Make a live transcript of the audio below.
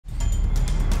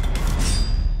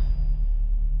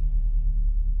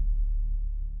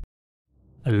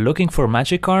Looking for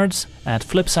magic cards? At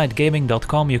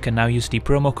flipsidegaming.com you can now use the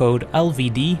promo code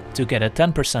LVD to get a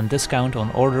 10% discount on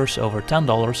orders over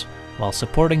 $10 while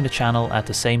supporting the channel at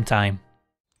the same time.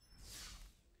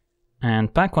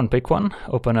 And pack one, pick one,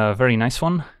 open a very nice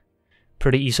one.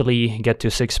 Pretty easily get to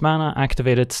 6 mana,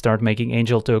 activate it, start making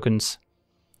angel tokens.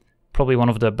 Probably one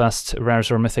of the best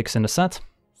rares or mythics in the set.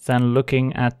 Then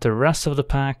looking at the rest of the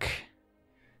pack,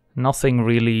 nothing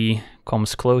really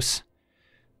comes close.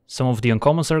 Some of the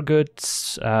uncommons are good,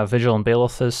 Vigil and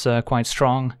Bailiff is quite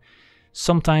strong.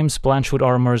 Sometimes Blanchwood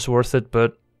Armor is worth it,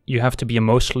 but you have to be a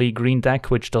mostly green deck,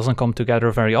 which doesn't come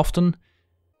together very often.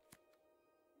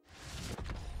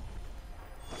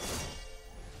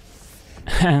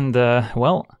 And,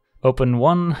 well, open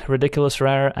one ridiculous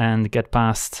rare and get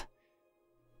past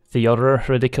the other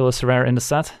ridiculous rare in the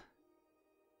set.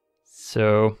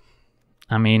 So,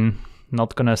 I mean,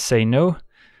 not gonna say no.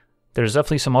 There's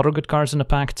definitely some other good cards in the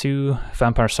pack too.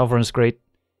 Vampire Sovereign's great.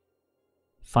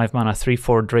 5 mana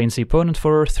 3/4 drains the opponent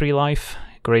for 3 life.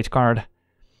 Great card.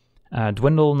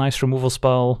 Dwindle, nice removal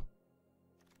spell.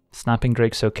 Snapping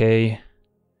Drake's okay.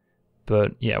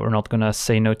 But yeah, we're not gonna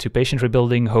say no to Patient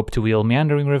Rebuilding. Hope to Wheel,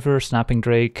 Meandering River, Snapping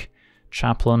Drake,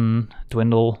 Chaplain,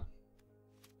 Dwindle.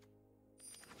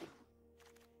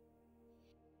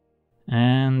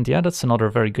 And yeah, that's another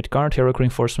very good card, Heroic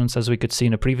Reinforcements, as we could see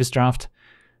in a previous draft.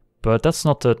 But that's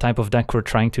not the type of deck we're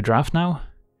trying to draft now.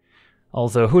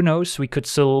 Although, who knows, we could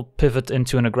still pivot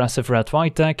into an aggressive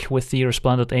red-white deck with the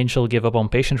Resplendent Angel, give up on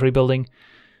Patient Rebuilding.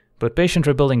 But Patient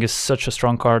Rebuilding is such a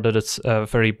strong card that it's a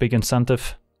very big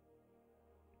incentive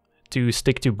to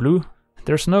stick to blue.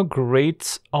 There's no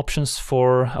great options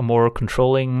for a more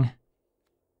controlling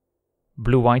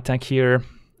blue-white deck here.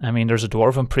 I mean, there's a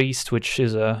Dwarven Priest, which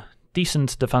is a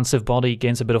decent defensive body,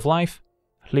 gains a bit of life.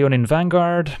 Leonin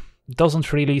Vanguard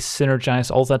doesn't really synergize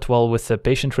all that well with the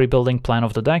Patient Rebuilding plan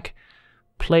of the deck.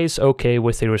 Plays okay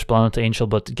with the Resplendent Angel,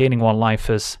 but gaining 1 life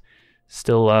is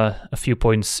still a few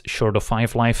points short of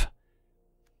 5 life.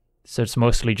 So it's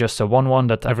mostly just a 1/1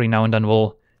 that every now and then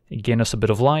will gain us a bit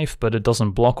of life, but it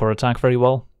doesn't block or attack very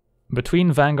well.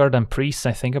 Between Vanguard and Priest,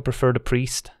 I think I prefer the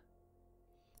Priest.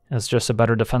 It's just a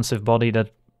better defensive body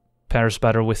that pairs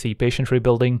better with the Patient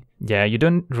Rebuilding. Yeah, you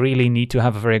don't really need to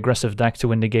have a very aggressive deck to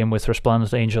win the game with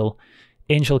Resplendent Angel.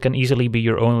 Angel can easily be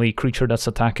your only creature that's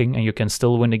attacking, and you can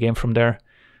still win the game from there,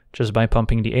 just by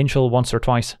pumping the Angel once or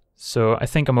twice. So I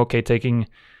think I'm okay taking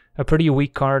a pretty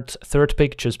weak card, 3rd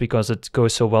pick, just because it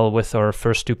goes so well with our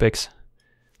first 2 picks,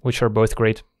 which are both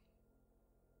great.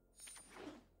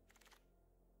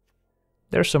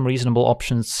 There's some reasonable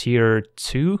options here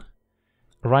too.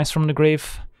 Rise from the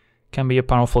Grave can be a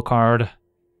powerful card.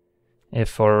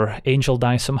 If our Angel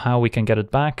dies somehow, we can get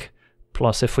it back.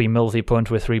 Plus, if we mill the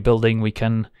opponent with Rebuilding, we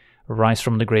can Rise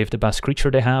from the Grave the best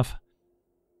creature they have.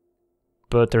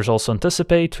 But there's also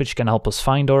Anticipate, which can help us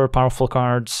find our powerful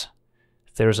cards.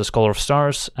 There's a Scholar of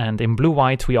Stars, and in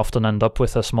blue-white we often end up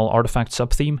with a small artifact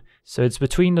sub-theme. So it's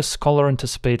between the Scholar,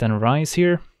 Anticipate, and Rise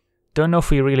here. Don't know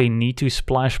if we really need to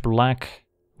splash black.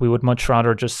 We would much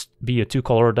rather just be a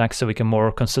 2-color deck so we can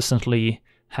more consistently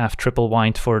have triple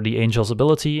white for the Angel's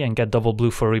ability and get double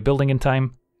blue for Rebuilding in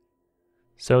time.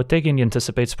 So taking the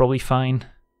Anticipate's probably fine.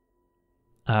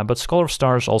 But Scholar of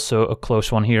Stars also a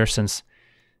close one here, since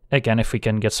again, if we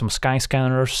can get some Sky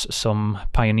Scanners, some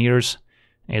Pioneers,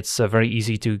 it's very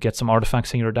easy to get some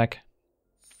artifacts in your deck.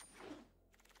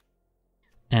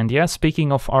 And yeah,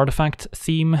 speaking of artifact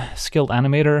theme, Skilled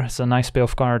Animator is a nice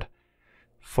payoff card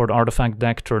for the artifact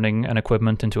deck, turning an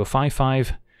equipment into a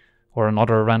 5/5 or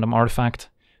another random artifact.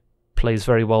 Plays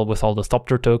very well with all the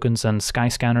Thopter tokens and Sky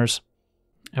Scanners.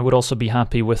 I would also be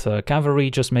happy with Cavalry,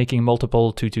 just making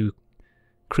multiple 2/2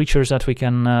 creatures that we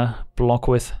can block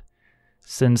with.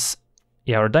 Since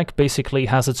yeah, our deck basically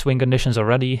has its win conditions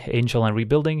already, Angel and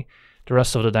Rebuilding. The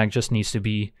rest of the deck just needs to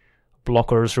be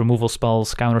blockers, removal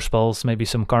spells, counter spells, maybe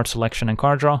some card selection and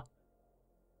card draw.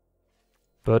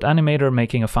 But Animator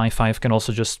making a 5/5 can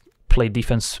also just play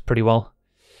defense pretty well.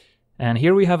 And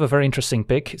here we have a very interesting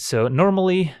pick. So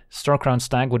normally Starcrown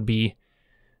Stag would be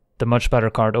the much better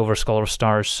card over Scholar of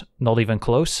Stars, not even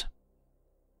close.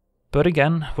 But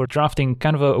again, we're drafting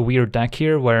kind of a weird deck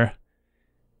here where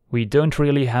we don't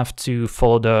really have to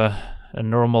follow the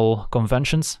normal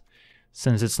conventions,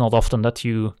 since it's not often that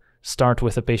you start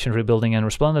with a Patient Rebuilding and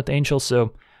Resplendent Angel,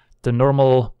 so the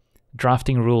normal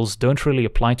drafting rules don't really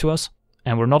apply to us.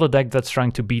 And we're not a deck that's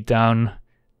trying to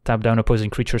tap down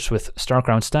opposing creatures with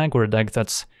Starcrown Stag. We're a deck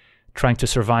that's trying to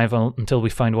survive until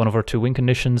we find one of our 2 win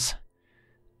conditions,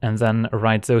 and then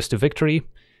ride those to victory.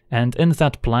 And in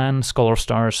that plan, Scholar of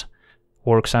Stars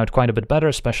works out quite a bit better,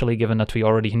 especially given that we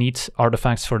already need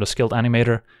artifacts for the skilled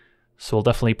animator. So we'll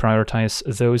definitely prioritize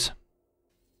those.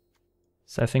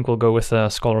 So I think we'll go with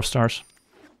Scholar of Stars.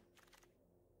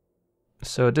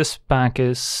 So this pack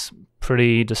is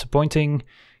pretty disappointing.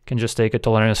 Can just take a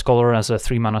Tolarian Scholar as a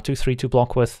 3 mana 2/3 to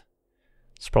block with.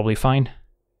 It's probably fine.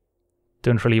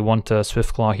 Don't really want a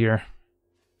Swiftclaw here.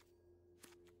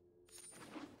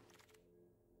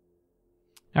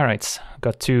 Alright,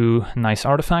 got 2 nice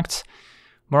artifacts.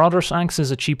 Marauder's Axe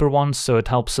is a cheaper one, so it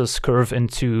helps us curve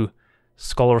into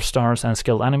Scholar of Stars and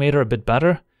Skilled Animator a bit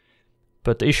better.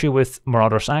 But the issue with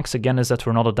Marauder's Axe, again, is that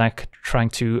we're not a deck trying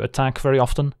to attack very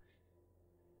often.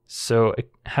 So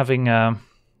having the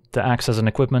Axe as an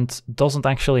equipment doesn't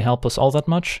actually help us all that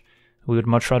much. We would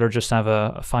much rather just have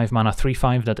a 5 mana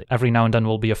 3/5 that every now and then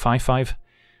will be a 5/5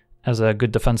 as a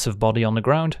good defensive body on the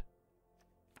ground.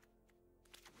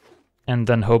 And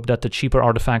then hope that the cheaper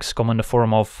artifacts come in the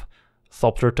form of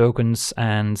Thopter tokens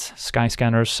and Sky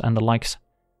Scanners and the likes.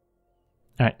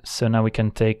 Alright, so now we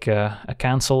can take a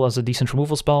Cancel as a decent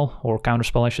removal spell, or counter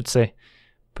spell I should say,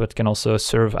 but can also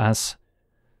serve as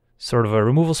sort of a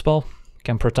removal spell,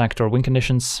 can protect our win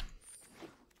conditions.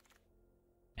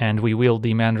 And we wield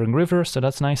the Meandering River, so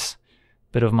that's nice.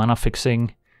 Bit of mana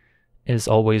fixing is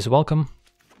always welcome.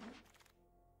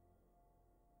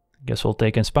 Guess we'll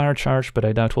take Inspired Charge, but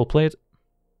I doubt we'll play it.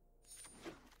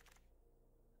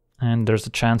 And there's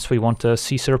a chance we want a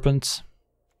Sea Serpent.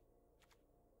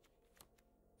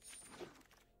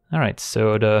 Alright,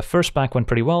 so the first pack went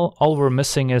pretty well. All we're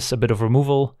missing is a bit of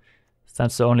removal.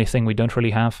 That's the only thing we don't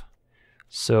really have.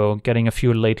 So getting a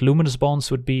few late Luminous Bonds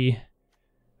would be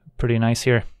pretty nice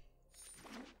here.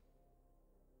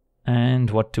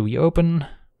 And what do we open?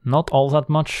 Not all that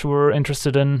much we're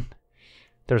interested in.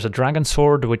 There's a Dragon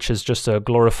Sword, which is just a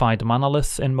glorified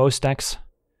monolith in most decks.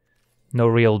 No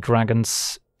real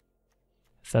dragons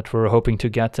that we're hoping to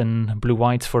get in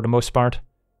blue-white for the most part.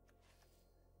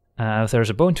 There's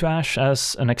a Bone to Ash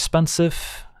as an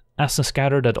expensive Essence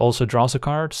Scatter that also draws a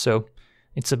card, so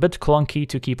it's a bit clunky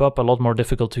to keep up, a lot more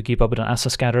difficult to keep up with an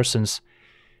Essence Scatter, since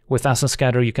with Essence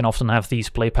Scatter you can often have these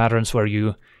play patterns where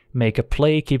you make a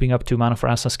play keeping up 2 mana for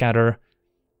Essence Scatter,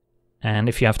 and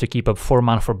if you have to keep up 4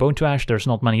 mana for Bone to Ash, there's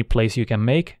not many plays you can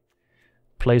make.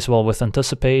 Plays well with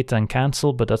Anticipate and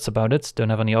Cancel, but that's about it, don't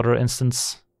have any other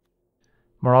instance.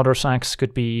 Marauder's Axe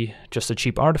could be just a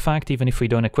cheap artifact, even if we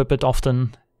don't equip it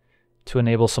often, to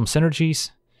enable some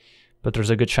synergies, but there's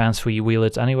a good chance we wheel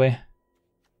it anyway.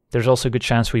 There's also a good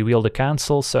chance we wheel the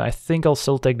Cancel, so I think I'll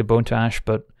still take the Bone to Ash,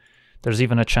 but there's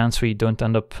even a chance we don't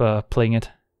end up playing it.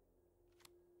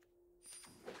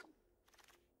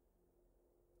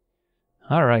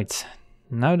 Alright,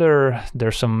 now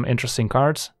there's some interesting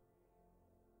cards.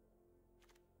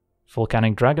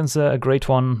 Volcanic Dragon's a great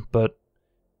one, but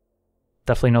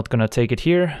definitely not gonna take it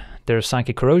here. There's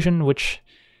Psychic Corrosion, which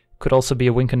could also be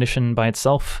a win condition by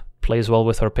itself. Plays well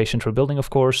with our Patient Rebuilding,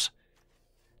 of course.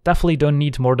 Definitely don't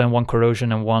need more than 1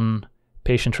 Corrosion and 1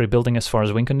 Patient Rebuilding as far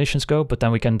as win conditions go, but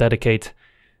then we can dedicate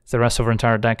the rest of our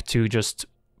entire deck to just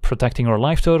protecting our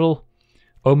life total.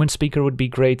 Omen Speaker would be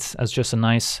great as just a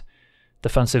nice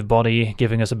defensive body,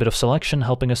 giving us a bit of selection,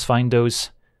 helping us find those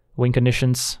win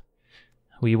conditions.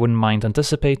 We wouldn't mind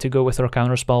Anticipate to go with our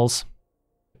counter spells.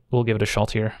 We'll give it a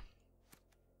shot here.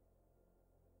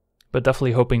 But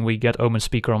definitely hoping we get Omen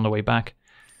Speaker on the way back,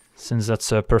 since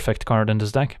that's a perfect card in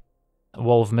this deck.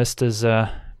 Wall of Mist is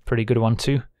a pretty good one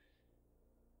too.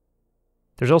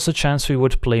 There's also a chance we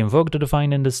would play Invoke the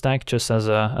Divine in this deck, just as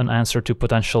an answer to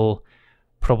potential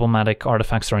problematic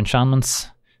artifacts or enchantments.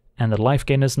 And the life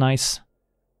gain is nice.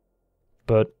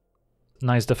 But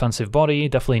nice defensive body,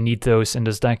 definitely need those in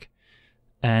this deck.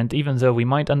 And even though we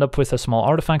might end up with a small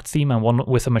artifact theme and one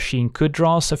with a machine could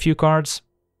draw us a few cards,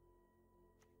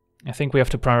 I think we have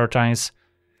to prioritize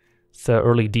the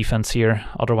early defense here,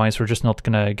 otherwise we're just not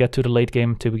gonna get to the late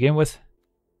game to begin with.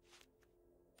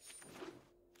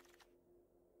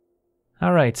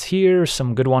 Alright, here are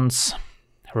some good ones.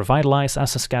 Revitalize,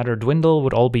 Essence Scatter, Dwindle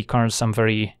would all be cards I'm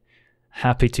very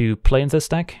happy to play in this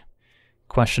deck.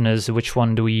 Question is, which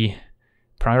one do we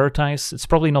prioritize? It's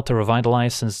probably not the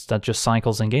Revitalize, since that just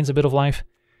cycles and gains a bit of life.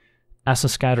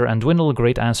 Essence Scatter and Dwindle,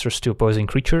 great answers to opposing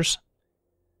creatures.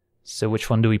 So which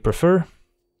one do we prefer?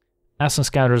 Essence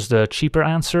Scatter is the cheaper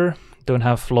answer. Don't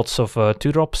have lots of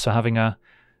 2-drops, so having a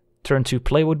turn 2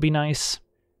 play would be nice.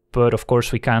 But of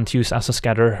course we can't use Essence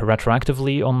Scatter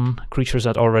retroactively on creatures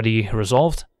that already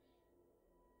resolved.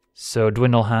 So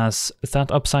Dwindle has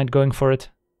that upside going for it.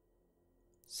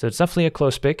 So it's definitely a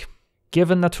close pick.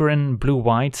 Given that we're in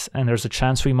blue-white and there's a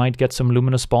chance we might get some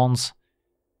Luminous Bonds,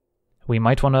 we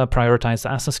might want to prioritize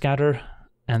the Essence Scatter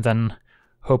and then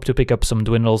hope to pick up some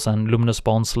Dwindles and Luminous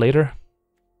Bonds later.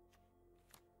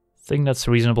 I think that's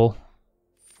reasonable.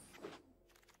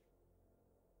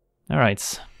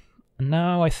 Alright,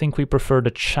 now I think we prefer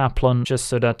the Chaplain just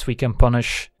so that we can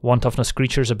punish 1 toughness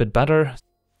creatures a bit better.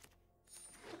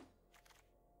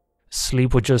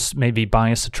 Sleep would just maybe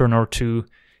buy us a turn or 2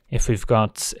 if we've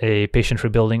got a Patient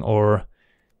Rebuilding or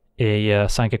a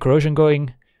Psychic Corrosion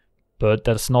going, but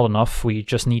that's not enough. We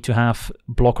just need to have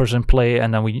blockers in play,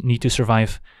 and then we need to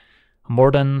survive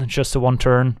more than just a 1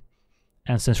 turn.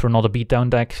 And since we're not a beatdown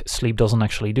deck, Sleep doesn't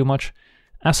actually do much.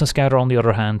 Essence Scatter, on the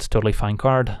other hand, totally fine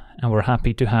card, and we're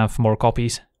happy to have more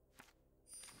copies.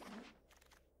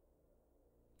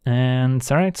 And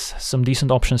alright, some decent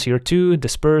options here too.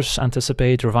 Disperse,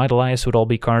 Anticipate, Revitalize would all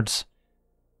be cards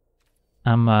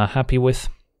I'm happy with.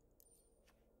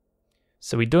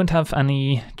 So we don't have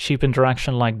any cheap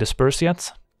interaction like Disperse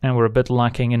yet, and we're a bit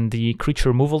lacking in the creature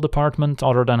removal department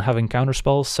other than having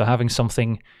counterspells, so having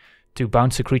something to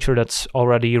bounce a creature that's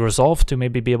already resolved to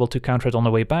maybe be able to counter it on the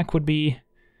way back would be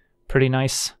pretty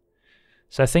nice.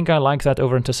 So I think I like that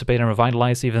over Anticipate and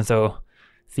Revitalize, even though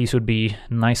these would be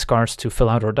nice cards to fill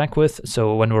out our deck with.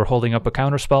 So when we're holding up a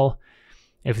counterspell,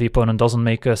 if the opponent doesn't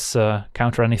make us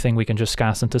counter anything, we can just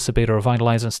cast Anticipate or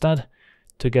Revitalize instead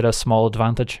to get a small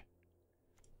advantage.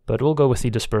 But we'll go with the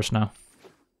Disperse now.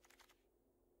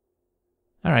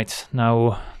 Alright,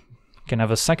 now we can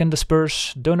have a second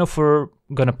Disperse. Don't know if we're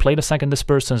gonna play the second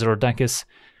Disperse since our deck is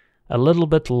a little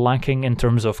bit lacking in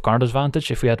terms of card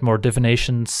advantage. If we had more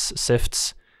Divinations,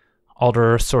 Sifts,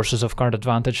 other sources of card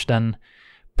advantage, then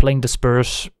playing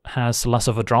Disperse has less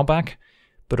of a drawback.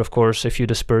 But of course, if you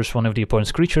disperse one of the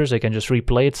opponent's creatures, they can just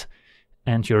replay it,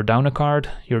 and you're down a card.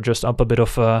 You're just up a bit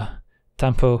of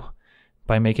tempo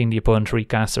by making the opponent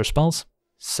recast their spells.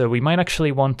 So we might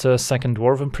actually want a second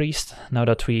Dwarven Priest, now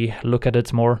that we look at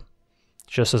it more.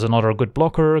 Just as another good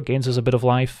blocker, gains us a bit of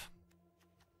life.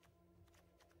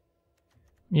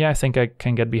 Yeah, I think I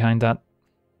can get behind that.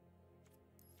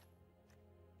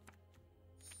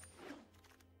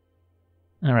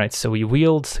 Alright, so we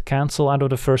wheeled Cancel out of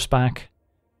the first pack.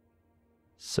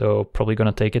 So probably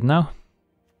gonna take it now.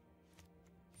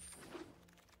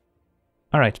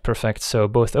 Alright, perfect. So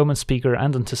both Omen Speaker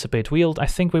and Anticipate wheeled. I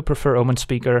think we prefer Omen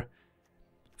Speaker.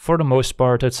 For the most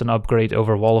part, it's an upgrade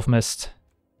over Wall of Mist.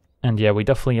 And yeah, we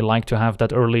definitely like to have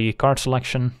that early card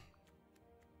selection.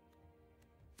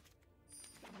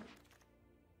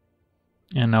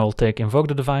 And now we'll take Invoke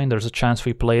the Divine. There's a chance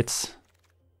we play it.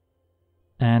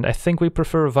 And I think we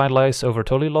prefer Revitalize over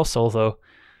Totally Lost, although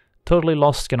Totally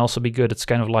Lost can also be good. It's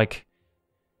kind of like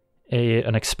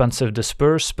an expensive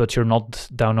Disperse, but you're not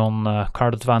down on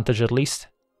card advantage at least.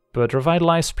 But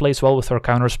Revitalize plays well with our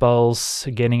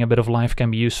counterspells. Gaining a bit of life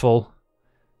can be useful.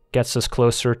 Gets us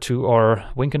closer to our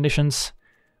win conditions.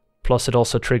 Plus it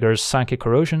also triggers Psychic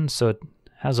Corrosion, so it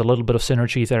has a little bit of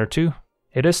synergy there too.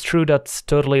 It is true that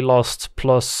Totally Lost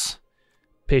plus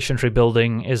Patient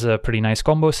Rebuilding is a pretty nice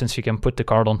combo, since you can put the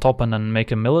card on top and then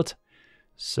make him mill it.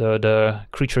 So the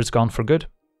creature's gone for good.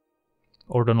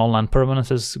 Or the non-land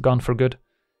permanent is gone for good.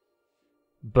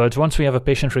 But once we have a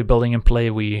Patient Rebuilding in play,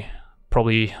 we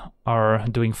probably are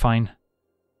doing fine.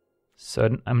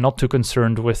 So I'm not too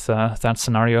concerned with that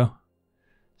scenario.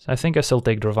 So I think I still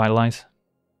take the Revitalize.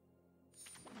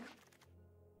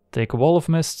 Take a Wall of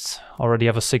Mists. Already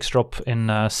have a 6-drop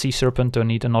in Sea Serpent, don't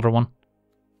need another one.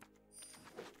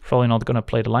 Probably not gonna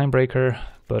play the Linebreaker,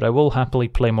 but I will happily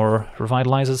play more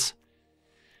Revitalizes.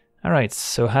 Alright,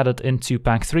 so headed into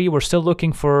pack 3. We're still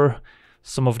looking for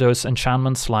some of those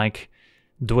enchantments like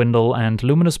Dwindle and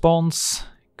Luminous Bonds.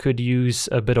 Could use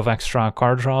a bit of extra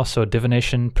card draw, so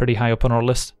Divination pretty high up on our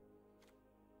list.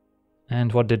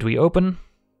 And what did we open?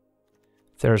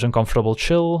 There's Uncomfortable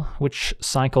Chill, which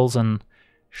cycles and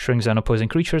shrinks down opposing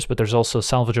creatures, but there's also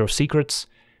Salvager of Secrets,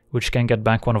 which can get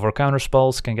back one of our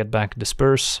counterspells, can get back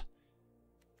Disperse.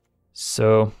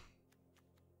 So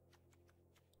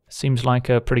seems like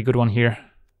a pretty good one here.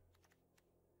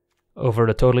 Over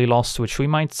the Totally Lost, which we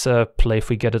might play if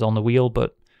we get it on the wheel,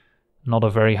 but not a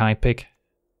very high pick.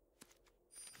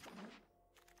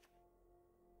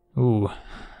 Ooh,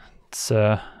 it's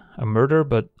a murder,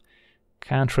 but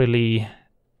can't really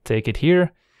take it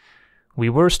here. We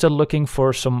were still looking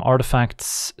for some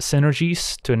artifacts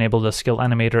synergies to enable the Skill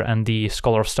Animator and the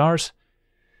Scholar of Stars.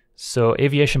 So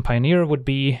Aviation Pioneer would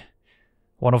be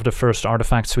one of the first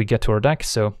artifacts we get to our deck,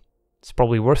 so it's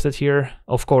probably worth it here.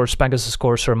 Of course, Pegasus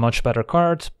Courser, a much better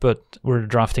card, but we're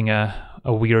drafting a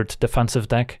weird defensive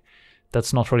deck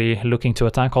that's not really looking to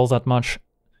attack all that much,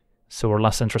 so we're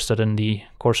less interested in the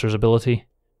Courser's ability.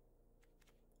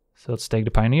 So let's take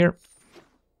the Pioneer.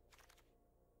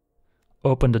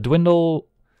 Open the Dwindle.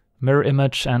 Mirror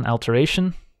Image and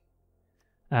Alteration.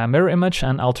 Mirror Image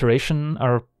and Alteration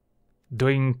are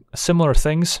doing similar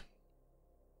things,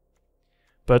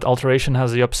 but Alteration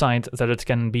has the upside that it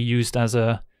can be used as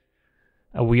a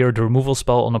weird removal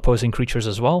spell on opposing creatures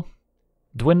as well.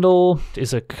 Dwindle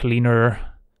is a cleaner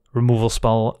removal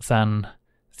spell than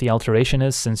the Alteration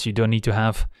is, since you don't need to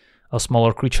have a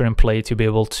smaller creature in play to be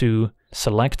able to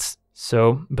select.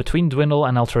 So between Dwindle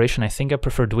and Alteration, I think I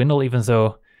prefer Dwindle, even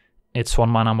though it's 1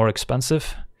 mana more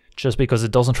expensive, just because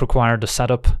it doesn't require the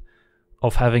setup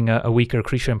of having a weaker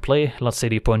creature in play. Let's say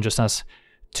the opponent just has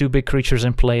 2 big creatures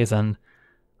in play, then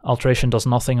Alteration does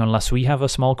nothing unless we have a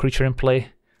small creature in play,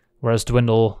 whereas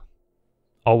Dwindle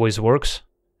always works.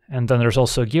 And then there's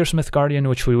also Gearsmith Guardian,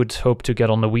 which we would hope to get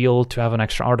on the wheel to have an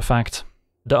extra artifact.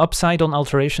 The upside on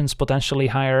Alteration is potentially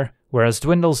higher, whereas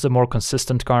Dwindle's the more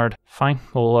consistent card. Fine,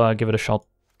 we'll give it a shot.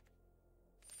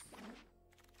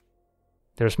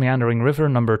 There's Meandering River,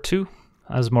 number 2,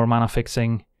 as more mana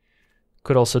fixing.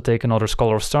 Could also take another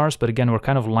Scholar of Stars, but again we're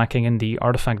kind of lacking in the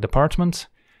artifact department.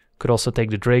 Could also take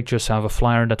the Drake, just have a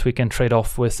flyer that we can trade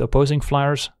off with opposing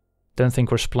flyers. Don't think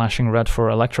we're splashing red for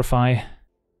Electrify.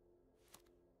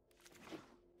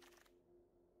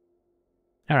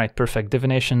 Alright, perfect.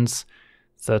 Divination's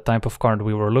the type of card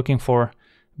we were looking for.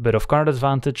 Bit of card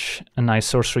advantage, a nice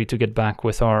sorcery to get back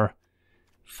with our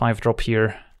 5-drop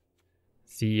here.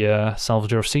 The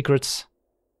Salvager of Secrets.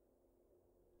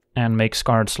 And makes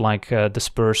cards like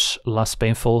Disperse less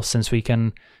painful, since we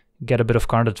can get a bit of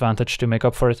card advantage to make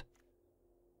up for it.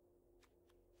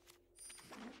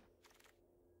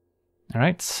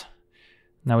 Alright,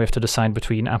 now we have to decide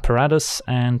between Apparatus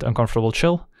and Uncomfortable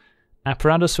Chill.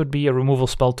 Apparatus would be a removal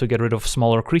spell to get rid of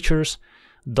smaller creatures.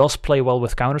 Does play well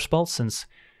with counterspells, since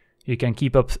you can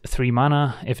keep up 3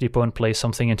 mana. If the opponent plays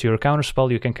something into your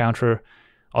counterspell, you can counter.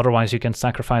 Otherwise, you can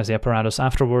sacrifice the Apparatus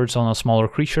afterwards on a smaller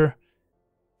creature.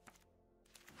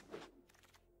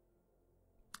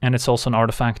 And it's also an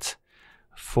artifact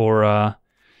for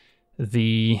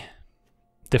the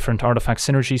different artifact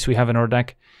synergies we have in our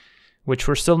deck, which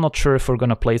we're still not sure if we're going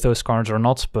to play those cards or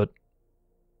not, but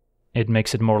it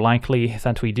makes it more likely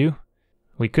that we do.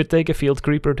 We could take a Field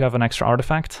Creeper to have an extra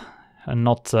artifact. I'm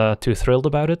not too thrilled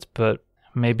about it, but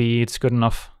maybe it's good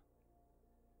enough.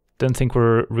 Don't think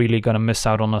we're really going to miss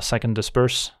out on a second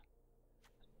Disperse.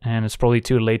 And it's probably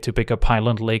too late to pick up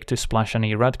Highland Lake to splash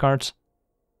any red cards.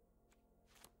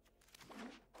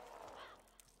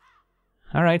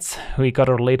 Alright, we got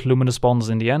our late Luminous Bonds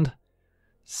in the end.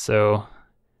 So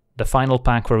the final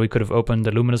pack where we could have opened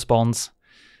the Luminous Bonds,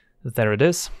 there it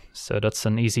is. So that's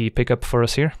an easy pickup for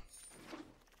us here.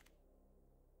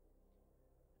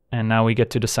 And now we get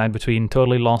to decide between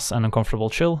Totally Lost and Uncomfortable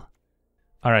Chill.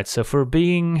 Alright, so if we're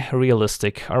being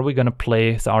realistic, are we going to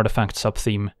play the artifact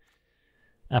sub-theme?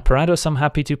 Apparatus I'm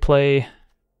happy to play.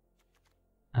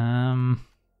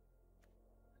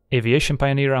 Aviation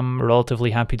Pioneer I'm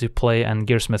relatively happy to play, and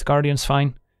Gearsmith Guardian's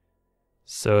fine.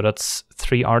 So that's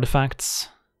 3 artifacts.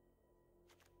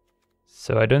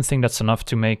 So I don't think that's enough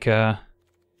to make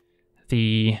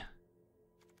the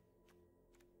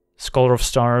Scholar of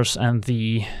Stars and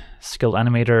the Skilled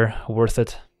Animator worth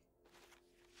it.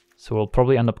 So we'll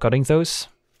probably end up cutting those.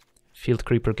 Field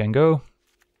Creeper can go.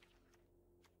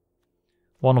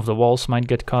 One of the walls might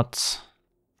get cut.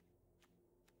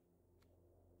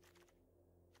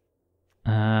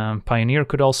 Pioneer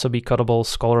could also be cuttable.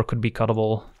 Scholar could be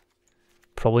cuttable.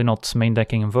 Probably not main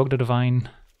decking Invoke the Divine.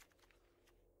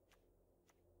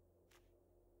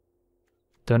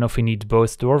 Don't know if we need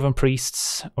both Dwarven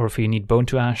Priests or if we need Bone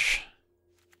to Ash.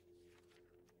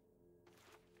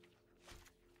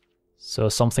 So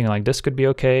something like this could be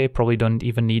okay. Probably don't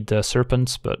even need the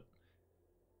Serpents, but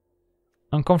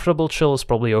Uncomfortable Chill is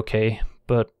probably okay,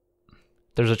 but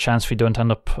there's a chance we don't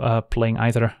end up playing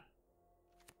either.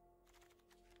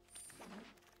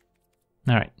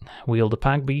 Alright, wheel the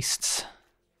Pack Beasts.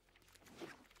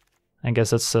 I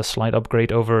guess that's a slight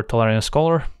upgrade over Tolarian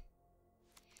Scholar.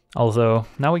 Although,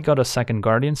 now we got a second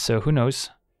Guardian, so who knows.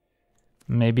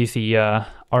 Maybe the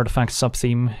artifact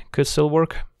sub-theme could still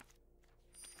work.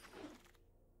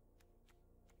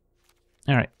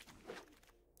 Alright.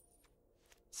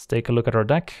 Let's take a look at our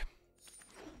deck.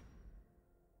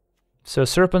 So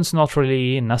Serpent's not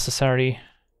really necessary.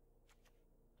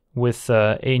 With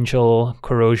Angel,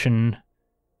 Corrosion,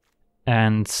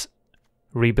 and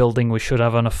Rebuilding, we should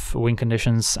have enough win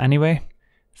conditions anyway,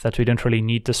 that we don't really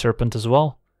need the Serpent as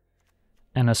well.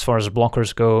 And as far as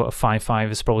blockers go, a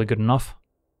 5/5 is probably good enough.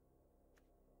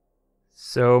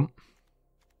 So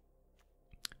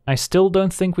I still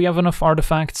don't think we have enough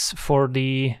artifacts for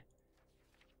the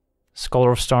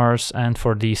Scholar of Stars and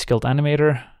for the Skilled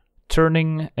Animator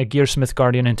turning a Gearsmith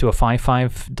Guardian into a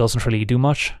 5/5 doesn't really do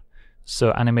much,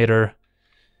 so Animator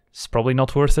is probably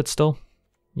not worth it still.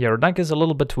 Yeah, our deck is a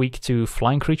little bit weak to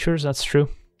flying creatures, that's true.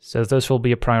 So those will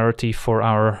be a priority for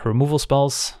our removal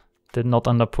spells. Did not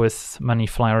end up with many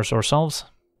flyers ourselves.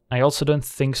 I also don't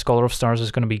think Scholar of Stars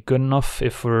is going to be good enough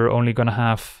if we're only going to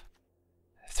have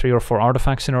 3 or 4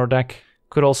 artifacts in our deck.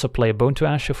 Could also play Bone to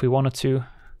Ash if we wanted to,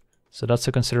 so that's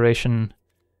a consideration.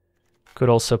 Could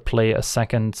also play a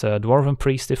second Dwarven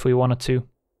Priest if we wanted to.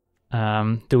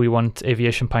 Do we want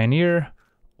Aviation Pioneer,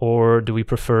 or do we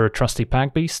prefer Trusty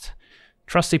Pack Beast?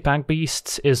 Trusty Pack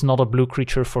Beast is not a blue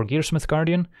creature for Gearsmith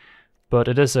Guardian, but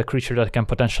it is a creature that can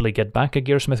potentially get back a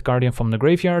Gearsmith Guardian from the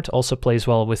graveyard. Also plays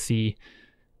well with the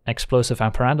Explosive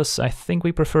Apparatus. I think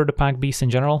we prefer the Pack Beast in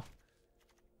general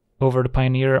over the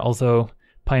Pioneer, although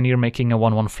Pioneer making a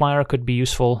 1/1 flyer could be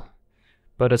useful.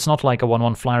 But it's not like a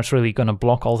 1/1 flyer is really going to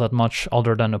block all that much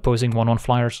other than opposing 1/1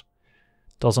 flyers.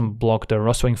 Doesn't block the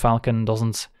Rustwing Falcon,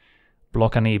 doesn't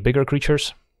block any bigger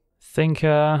creatures. Think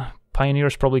Pioneer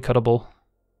is probably cuttable.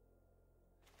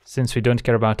 Since we don't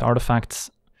care about artifacts,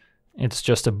 it's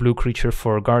just a blue creature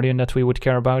for Guardian that we would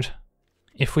care about.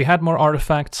 If we had more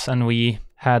artifacts and we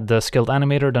had the Skilled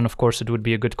Animator, then of course it would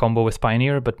be a good combo with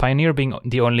Pioneer, but Pioneer being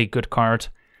the only good card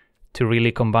to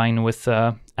really combine with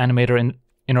Animator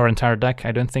in our entire deck,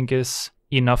 I don't think is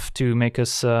enough to make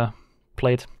us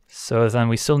play it. So then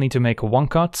we still need to make a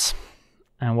 1-cut.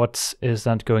 And what is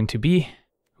that going to be?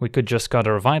 We could just cut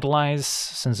a Revitalize,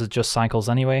 since it just cycles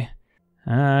anyway.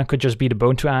 Could just be the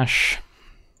Bone to Ash.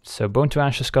 So Bone to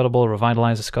Ash is cuttable,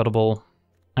 Revitalize is cuttable.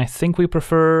 I think we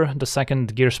prefer the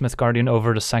second Gearsmith Guardian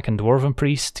over the second Dwarven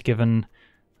Priest, given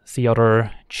the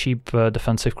other cheap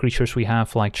defensive creatures we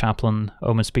have, like Chaplain,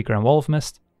 Omen Speaker, and Wall of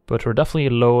Mist. But we're definitely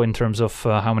low in terms of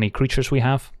how many creatures we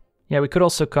have. Yeah, we could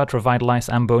also cut Revitalize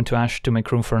and Bone to Ash to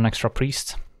make room for an extra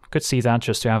Priest. Could see that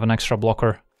just to have an extra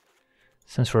blocker,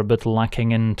 since we're a bit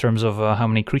lacking in terms of how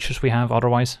many creatures we have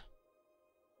otherwise.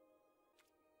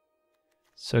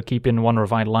 So keep in 1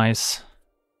 Revitalize.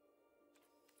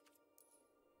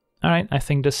 Alright, I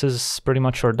think this is pretty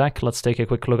much our deck. Let's take a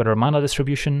quick look at our mana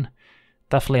distribution.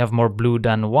 Definitely have more blue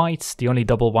than white. The only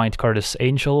double white card is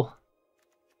Angel.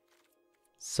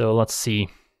 So let's see.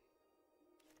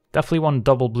 Definitely want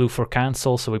double blue for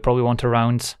cancel, so we probably want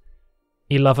around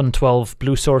 11-12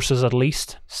 blue sources at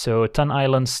least. So 10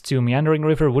 islands to Meandering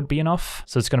River would be enough.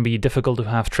 So it's going to be difficult to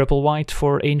have triple white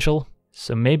for Angel.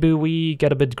 So maybe we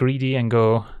get a bit greedy and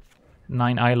go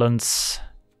 9 islands,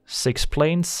 6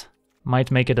 plains.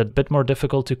 Might make it a bit more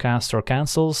difficult to cast our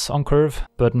cancels on curve,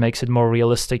 but makes it more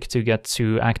realistic to get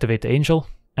to activate the Angel.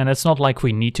 And it's not like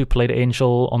we need to play the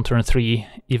Angel on turn 3,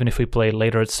 even if we play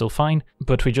later it's still fine.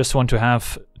 But we just want to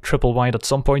have triple white at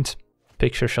some point.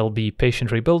 Picture shall be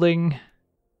Patient Rebuilding.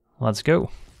 Let's go.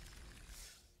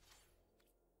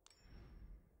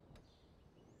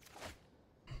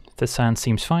 This hand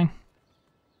seems fine.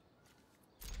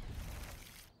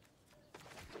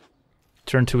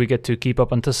 Turn 2 we get to keep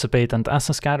up Anticipate and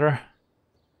Essence Scatter.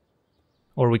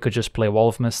 Or we could just play Wall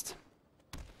of Mist.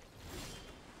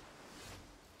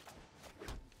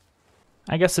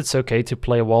 I guess it's okay to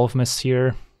play a Wall of Mist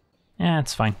here. Yeah,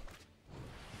 it's fine.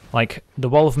 Like, the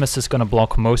Wall of Mist is gonna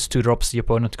block most 2-drops the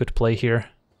opponent could play here.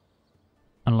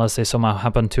 Unless they somehow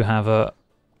happen to have a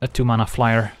 2-mana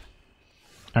flyer.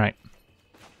 Alright.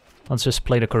 Let's just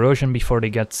play the Corrosion before they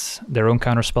get their own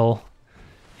counterspell,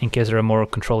 in case they're a more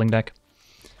controlling deck.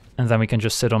 And then we can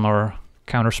just sit on our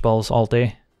counterspells all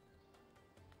day.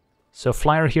 So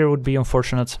flyer here would be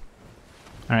unfortunate.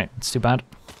 Alright, it's too bad.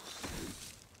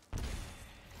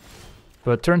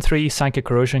 But turn 3 Psychic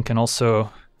Corrosion can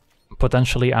also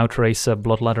potentially outrace a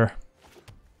Bloodletter.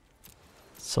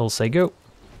 So I'll say go.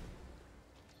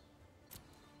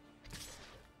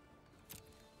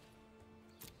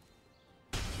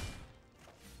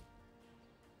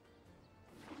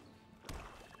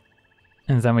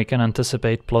 And then we can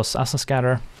Anticipate plus Essence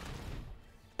Scatter.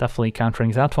 Definitely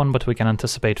countering that one, but we can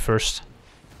Anticipate first.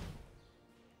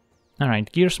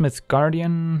 Alright, Gearsmith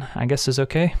Guardian, I guess is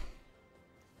okay.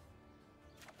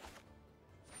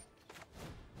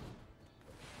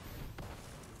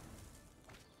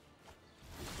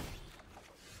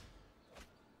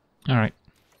 Alright.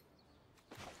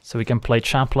 So we can play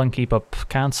Chaplain, keep up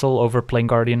Cancel over playing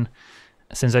Guardian.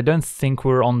 Since I don't think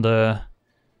we're on the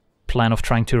plan of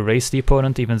trying to raise the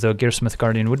opponent, even though Gearsmith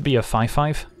Guardian would be a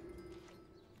 5/5.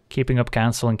 Keeping up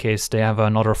Cancel in case they have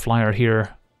another flyer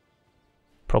here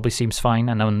probably seems fine,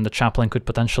 and then the Chaplain could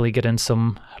potentially get in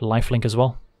some lifelink as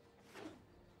well.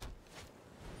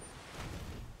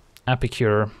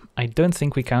 Epicure, I don't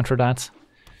think we counter that,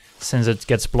 since it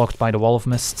gets blocked by the Wall of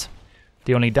Mist.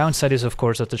 The only downside is of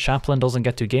course that the Chaplain doesn't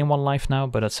get to gain 1 life now,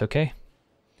 but that's okay.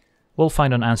 We'll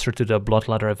find an answer to the Blood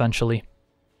Ladder eventually.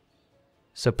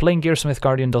 So playing Gearsmith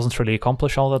Guardian doesn't really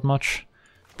accomplish all that much.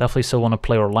 Definitely still want to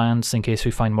play our lands in case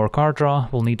we find more card draw.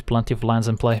 We'll need plenty of lands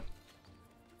in play.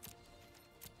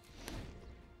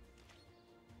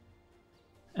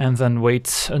 And then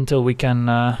wait until we can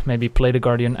maybe play the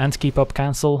Guardian and keep up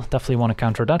cancel. Definitely want to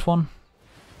counter that one.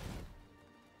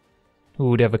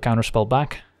 Ooh, they have a counterspell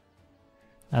back.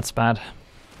 That's bad.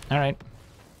 Alright.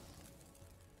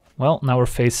 Well, now we're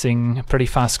facing a pretty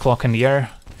fast clock in the air.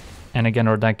 And again,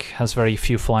 our deck has very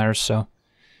few flyers, so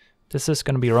this is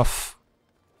going to be rough.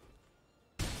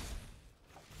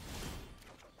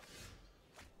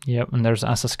 Yep, and there's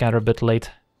Asa Scatter a bit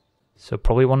late. So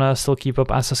probably want to still keep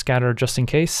up Asa Scatter just in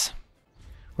case.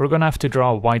 We're going to have to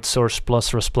draw a White Source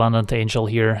plus Resplendent Angel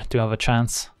here to have a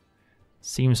chance.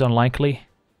 Seems unlikely.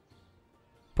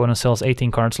 Opponent still has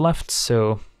 18 cards left,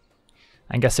 so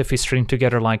I guess if we string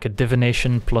together like a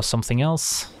Divination plus something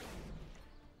else,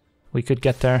 we could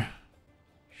get there.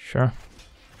 Sure.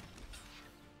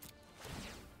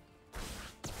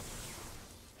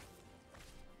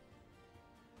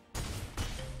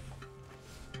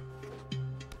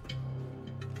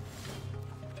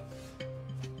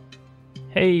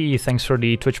 Hey, thanks for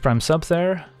the Twitch Prime sub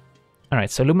there.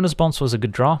 Alright, so Luminous Bonds was a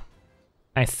good draw.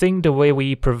 I think the way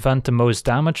we prevent the most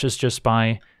damage is just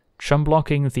by chum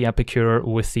blocking the Epicure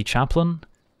with the Chaplain,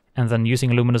 and then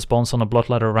using Luminous Bonds on a Blood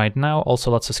Ladder right now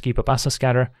also lets us keep up Asa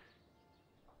Scatter.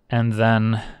 And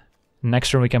then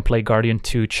next turn we can play Guardian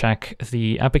to check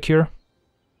the Epicure.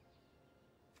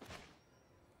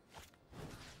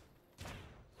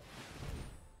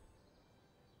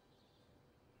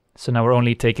 So now we're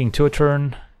only taking 2 a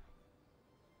turn.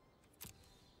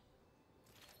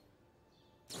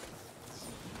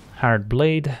 Hard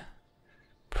Blade.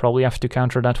 Probably have to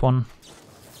counter that one.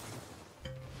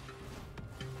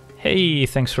 Hey,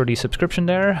 thanks for the subscription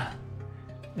there.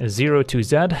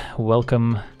 02Z,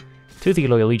 welcome to the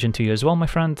Loyal Legion to you as well, my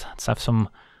friend. Let's have some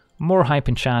more hype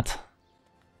in chat.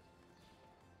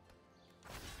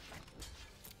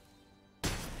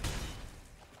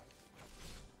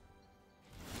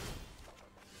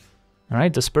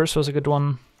 Alright, Disperse was a good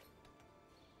one.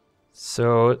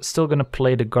 So, still gonna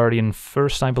play the Guardian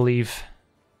first, I believe,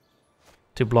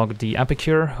 to block the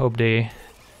Epicure. Hope they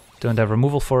don't have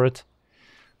removal for it.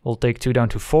 We'll take 2 down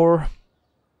to 4.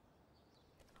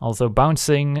 Although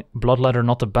bouncing Blood Ladder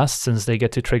not the best, since they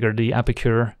get to trigger the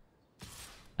Epicure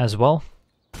as well.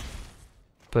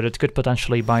 But it could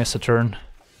potentially buy us a turn.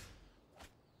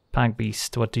 Pack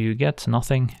Beast, what do you get?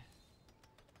 Nothing.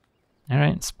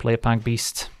 Alright, let's play a Pack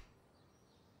Beast.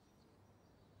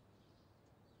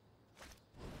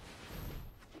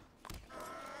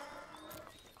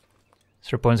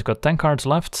 So our opponent's got 10 cards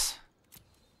left.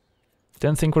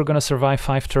 Don't think we're gonna survive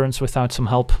 5 turns without some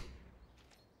help.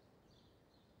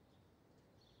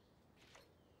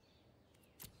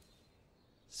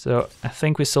 So I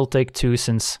think we still take 2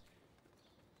 since...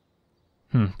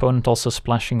 opponent also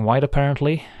splashing white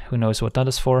apparently. Who knows what that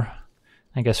is for.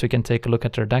 I guess we can take a look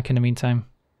at their deck in the meantime.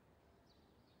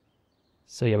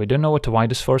 So yeah, we don't know what the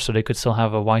white is for, so they could still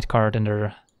have a white card in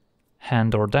their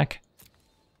hand or deck.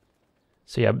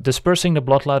 So yeah, dispersing the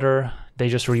Blood Ladder, they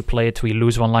just replay it, we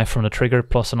lose 1 life from the trigger,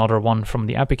 plus another 1 from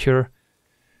the Epicure.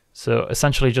 So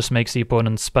essentially just makes the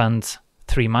opponent spend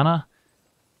 3 mana.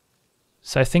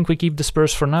 So I think we keep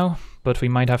Disperse for now, but we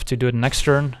might have to do it next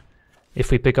turn.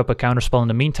 If we pick up a counterspell in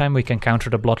the meantime, we can counter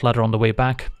the Blood Ladder on the way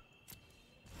back.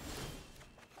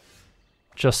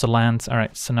 Just a land.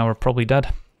 Alright, so now we're probably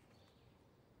dead.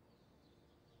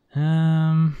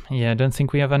 Yeah, I don't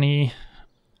think we have any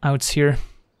outs here.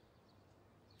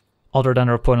 Other than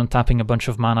our opponent tapping a bunch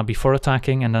of mana before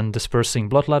attacking and then dispersing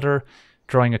Blood Ladder,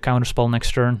 drawing a counterspell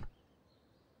next turn.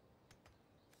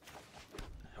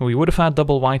 We would have had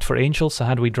double white for Angel, so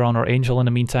had we drawn our Angel in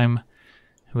the meantime,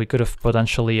 we could have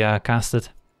potentially cast it.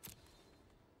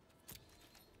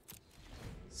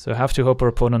 So have to hope our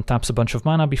opponent taps a bunch of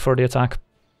mana before they attack.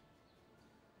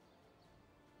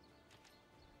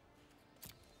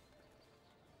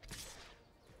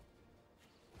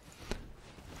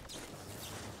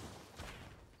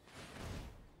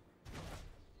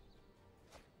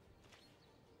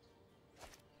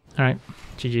 Alright,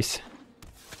 GG's.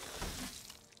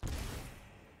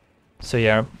 So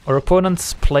yeah, our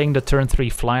opponents playing the turn 3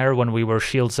 flyer when we were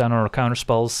shields down on our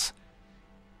counterspells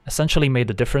essentially made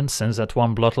a difference, since that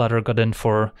 1 Blood Ladder got in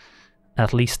for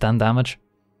at least 10 damage.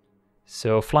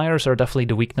 So flyers are definitely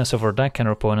the weakness of our deck, and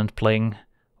our opponent playing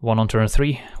 1 on turn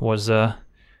 3 was our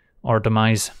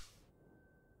demise.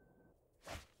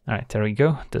 Alright, there we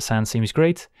go. This hand seems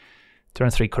great. Turn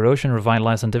 3 Corrosion,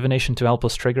 Revitalize and Divination to help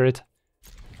us trigger it.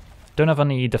 Don't have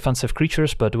any defensive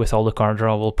creatures, but with all the card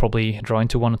draw we'll probably draw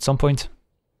into one at some point.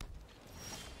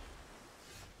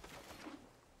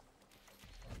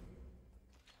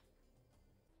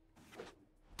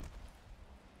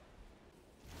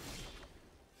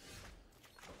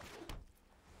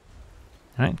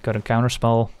 Alright, got a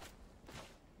counterspell.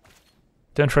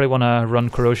 Don't really want to run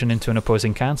Corrosion into an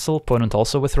opposing cancel. Opponent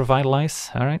also with Revitalize.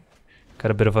 Alright,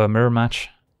 got a bit of a mirror match.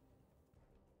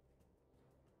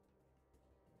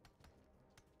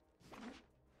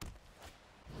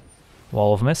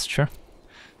 Wall of Mist, sure.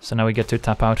 So now we get to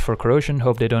tap out for Corrosion.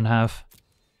 Hope they don't have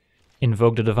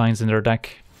Invoke the Divines in their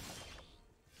deck.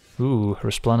 Ooh,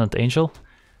 Resplendent Angel.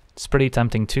 It's pretty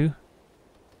tempting too.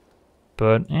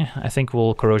 But I think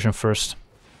we'll Corrosion first.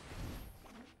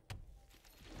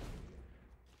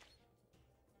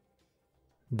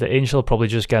 The Angel probably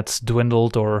just gets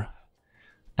dwindled or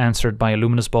answered by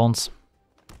Luminous Bonds.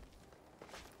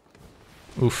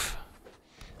 Oof.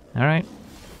 Alright.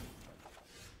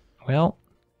 Well,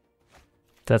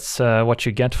 that's what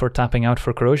you get for tapping out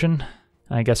for Corrosion.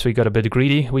 I guess we got a bit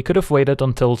greedy. We could have waited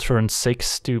until turn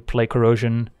 6 to play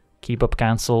Corrosion, keep up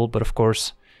cancel, but of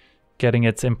course getting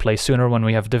it in play sooner when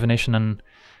we have Divination and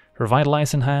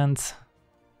Revitalize in hand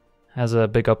has a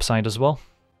big upside as well.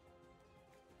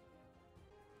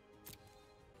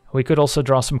 We could also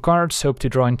draw some cards, hope to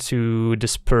draw into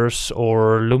Disperse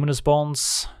or Luminous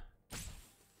Bonds.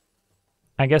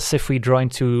 I guess if we draw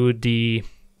into the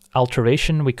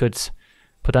Alteration, we could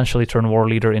potentially turn War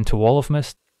Leader into Wall of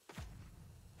Mist.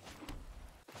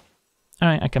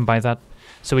 Alright, I can buy that.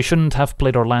 So we shouldn't have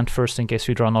played our land first in case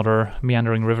we draw another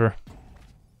Meandering River.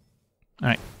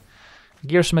 Alright.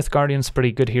 Gearsmith Guardian's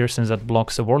pretty good here since that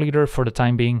blocks the War Leader for the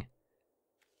time being.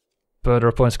 But our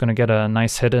opponent's gonna get a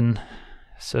nice hit in.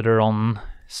 So they're on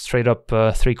straight up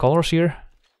 3 colors here.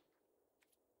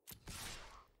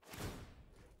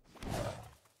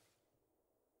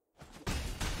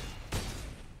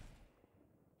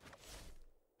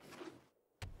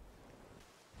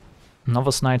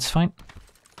 Novice Knight's fine.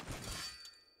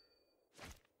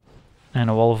 And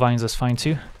a Wall of Vines is fine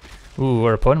too. Ooh,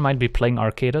 our opponent might be playing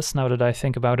Arcadus now that I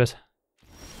think about it.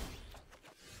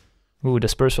 Ooh,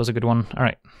 Disperse was a good one.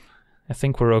 Alright, I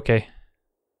think we're okay.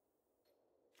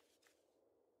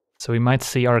 So we might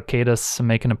see Arcadus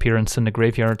make an appearance in the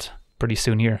graveyard pretty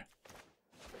soon here.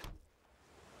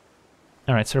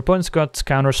 Alright, so our opponent's got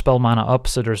counterspell mana up,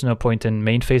 so there's no point in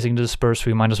main phasing the Disperse.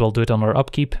 We might as well do it on our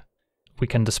upkeep. We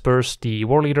can Disperse the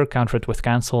War Leader, counter it with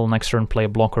cancel, next turn play a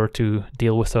blocker to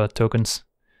deal with tokens.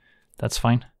 That's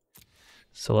fine.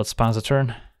 So let's pass a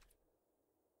turn.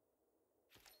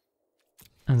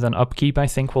 And then upkeep I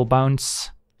think will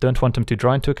bounce. Don't want them to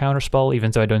draw into a counterspell,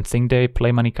 even though I don't think they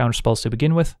play many counterspells to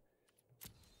begin with.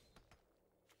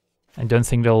 I don't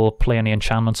think they'll play any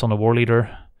enchantments on the War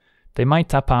Leader. They might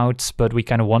tap out, but we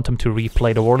kind of want them to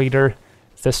replay the War Leader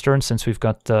this turn since we've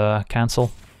got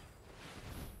cancel.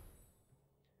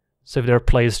 So if their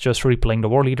play is just replaying the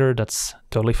War Leader, that's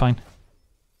totally fine.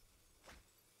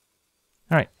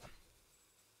 Alright.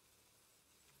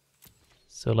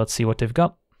 So let's see what they've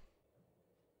got.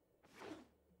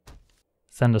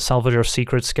 Then the Salvager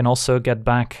Secrets can also get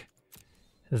back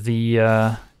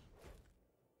the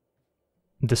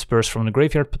Disperse from the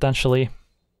graveyard potentially.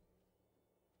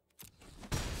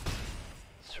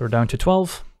 So we're down to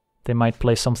 12. They might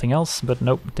play something else, but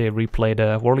nope, they replay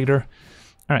the War Leader.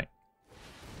 Alright.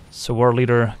 So War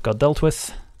Leader got dealt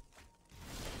with.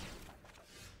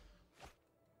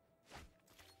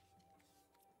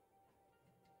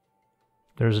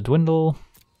 There's a Dwindle.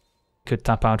 Could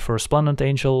tap out for a Resplendent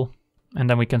Angel. And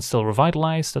then we can still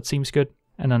Revitalize, that seems good.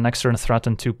 And then next turn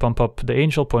threaten to pump up the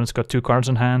Angel. Opponent's got 2 cards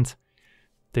in hand.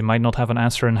 They might not have an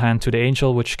answer in hand to the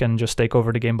Angel, which can just take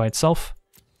over the game by itself.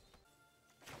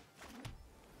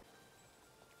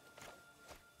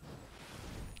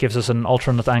 Gives us an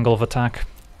alternate angle of attack.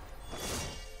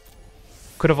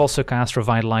 Could have also cast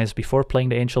Revitalize before playing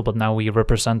the Angel, but now we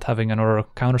represent having another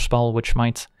counterspell, which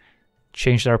might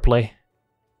change their play.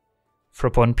 If our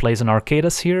opponent plays an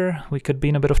Arcadus here, we could be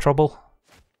in a bit of trouble.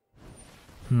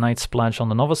 Night Splash on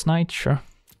the Novice Knight, sure.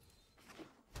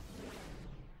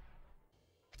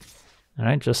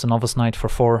 Alright, just a Novice Knight for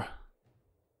 4.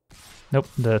 Nope,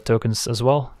 the tokens as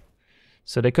well.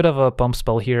 So they could have a pump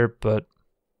spell here, but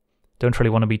don't really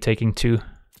want to be taking 2.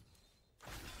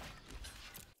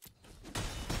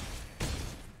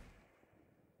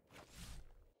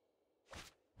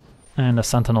 And a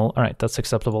Sentinel, alright, that's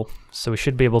acceptable. So we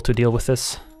should be able to deal with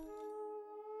this.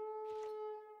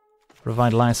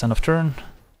 Revitalize end of turn.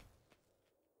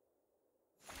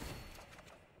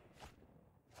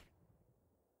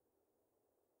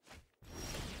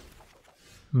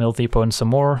 Mill the opponent some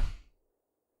more.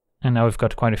 And now we've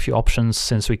got quite a few options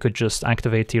since we could just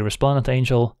activate the Resplendent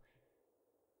Angel.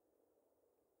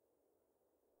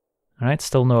 Alright,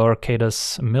 still no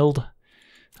Arcadas milled.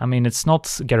 I mean, it's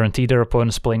not guaranteed their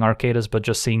opponent's playing Arcadas, but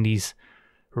just seeing these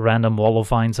random Wall of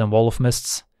Vines and Wall of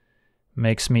Mists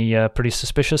makes me pretty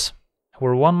suspicious.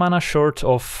 We're 1 mana short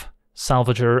of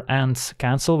Salvager and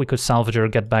Cancel. We could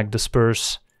Salvager, get back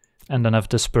Disperse, and then have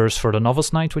Disperse for the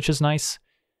Novice Knight, which is nice.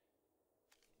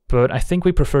 But I think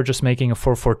we prefer just making a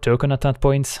 4/4 token at that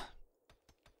point.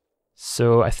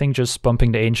 So I think just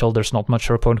bumping the Angel, there's not much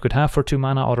our opponent could have for 2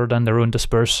 mana other than their own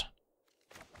Disperse.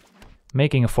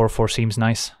 Making a 4/4 seems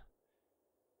nice.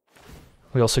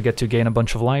 We also get to gain a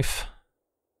bunch of life.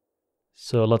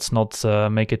 So let's not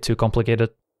make it too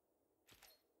complicated.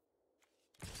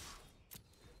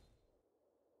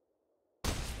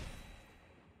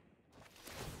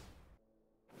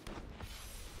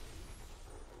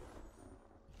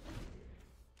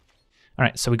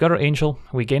 Alright, so we got our Angel,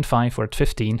 we gained 5, we're at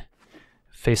 15.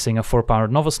 Facing a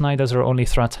 4-powered Novice Knight as our only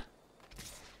threat.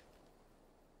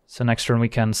 So next turn we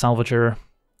can Salvager,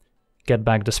 get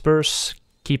back Disperse,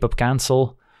 keep up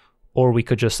Cancel, or we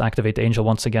could just activate the Angel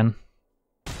once again.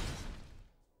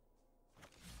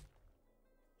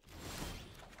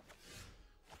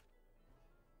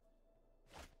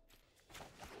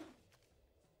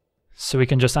 So we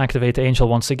can just activate the Angel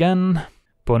once again.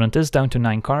 Opponent is down to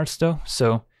 9 cards though,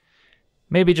 so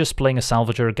maybe just playing a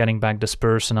Salvager, getting back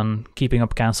Disperse, and then keeping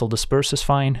up Cancel Disperse is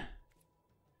fine.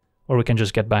 Or we can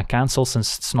just get back Cancel,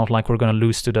 since it's not like we're going to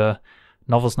lose to the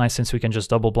Novice Knight, since we can just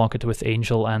double block it with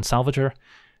Angel and Salvager.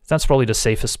 That's probably the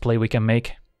safest play we can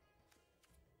make.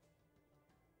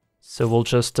 So we'll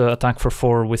just attack for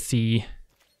 4 with the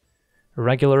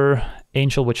regular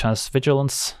Angel, which has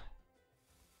Vigilance.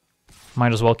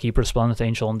 Might as well keep Resplendent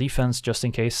Angel on defense, just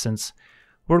in case, since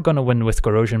we're gonna win with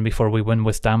Corrosion before we win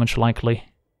with damage,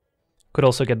 likely. Could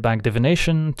also get back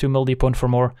Divination to mill the opponent for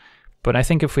more, but I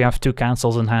think if we have 2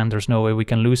 Cancels in hand, there's no way we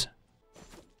can lose.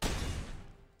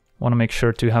 Want to make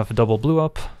sure to have double blue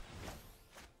up.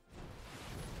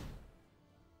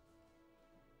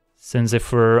 Since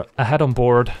if we're ahead on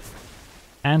board,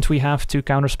 and we have 2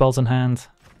 counterspells in hand,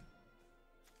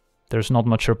 there's not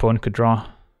much our opponent could draw.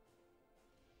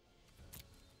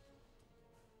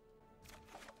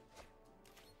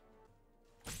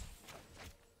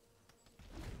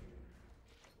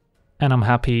 And I'm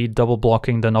happy double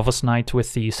blocking the Novice Knight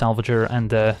with the Salvager and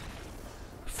the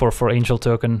 4/4 Angel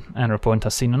token, and our opponent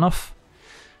has seen enough.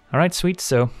 Alright, sweet,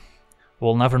 so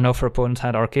we'll never know if our opponent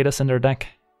had Arcadas in their deck.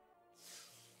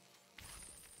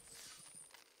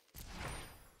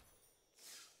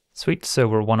 Sweet, so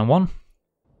we're 1-1.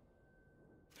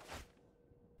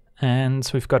 And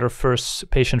we've got our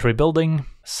first Patient Rebuilding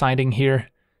siding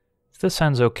here. This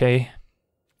hand's okay.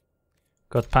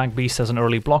 Got Pack Beast as an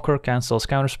early blocker, cancels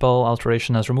counterspell,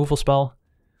 Alteration as removal spell.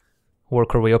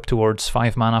 Work our way up towards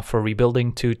 5 mana for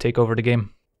Rebuilding to take over the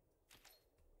game.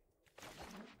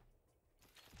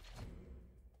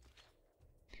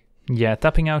 Yeah,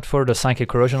 tapping out for the Psychic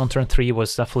Corrosion on turn 3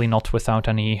 was definitely not without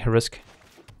any risk.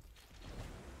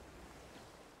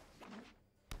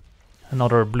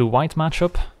 Another blue-white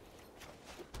matchup.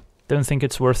 Don't think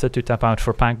it's worth it to tap out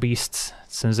for Pack Beasts,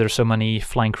 since there's so many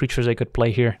flying creatures I could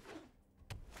play here.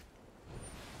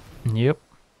 Yep.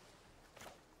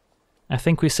 I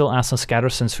think we still Acid Scatter,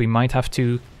 since we might have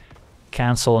to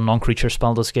cancel a non-creature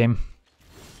spell this game.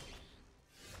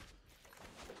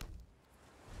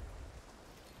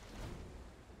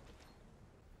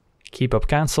 Keep up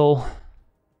cancel.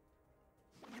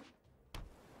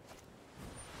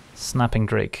 Snapping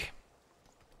Drake.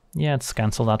 Yeah, let's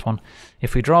cancel that one.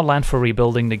 If we draw land for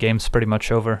Rebuilding, the game's pretty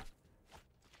much over.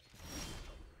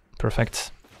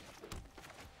 Perfect.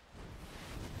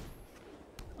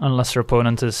 Unless their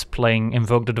opponent is playing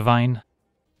Invoke the Divine.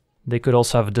 They could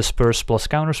also have Disperse plus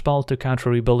Counterspell to counter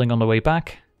Rebuilding on the way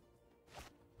back.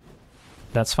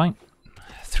 That's fine.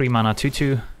 3 mana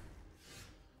 2/2.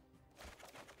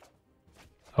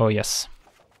 Oh yes.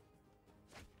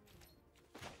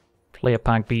 Play a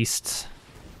Pack Beast.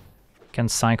 Can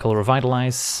cycle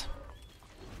Revitalize.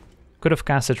 Could have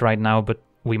cast it right now, but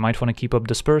we might want to keep up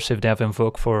Disperse. If they have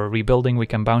Invoke for Rebuilding, we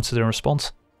can bounce it in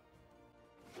response.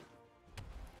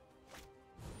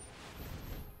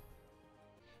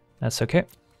 That's okay.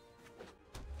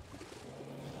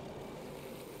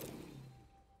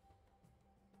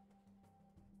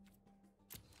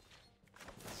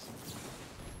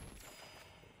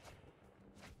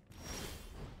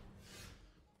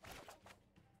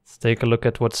 Let's take a look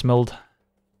at what's milled.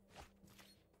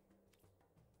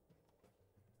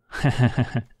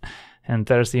 And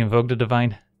there's the Invoke the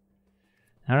Divine.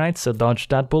 Alright, so dodge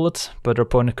that bullet, but our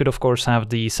opponent could of course have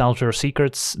the Salvager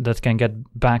Secrets that can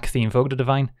get back the Invoke the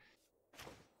Divine.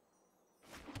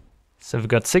 So we've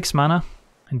got 6 mana.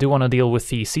 I do want to deal with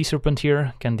the Sea Serpent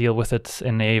here, can deal with it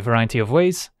in a variety of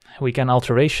ways. We can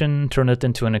Alteration, turn it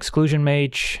into an Exclusion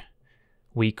Mage.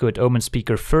 We could Omen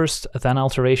Speaker first, then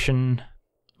Alteration.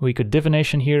 We could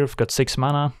Divination here, we've got 6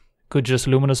 mana. Could just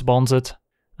Luminous Bonds it.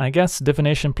 I guess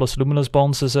Divination plus Luminous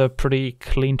Bonds is a pretty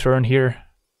clean turn here.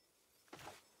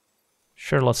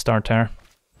 Sure, let's start there.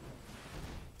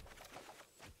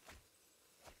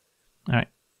 Alright.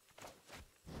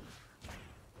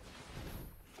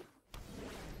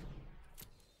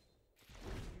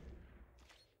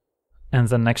 And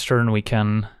then next turn we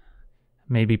can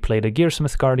maybe play the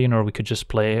Gearsmith Guardian, or we could just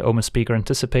play Omen Speaker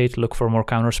Anticipate, look for more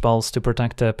counter spells to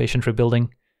protect Patient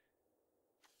Rebuilding.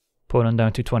 Opponent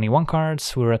down to 21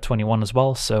 cards, we're at 21 as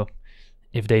well, so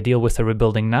if they deal with the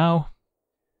Rebuilding now,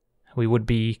 we would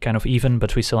be kind of even,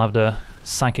 but we still have the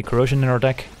Psychic Corrosion in our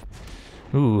deck.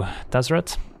 Ooh,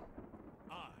 Tezzeret.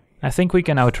 I think we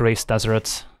can outrace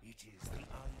Tezzeret.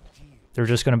 They're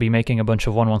just going to be making a bunch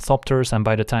of 1/1 Thopters, and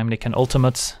by the time they can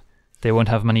ultimate, they won't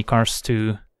have many cards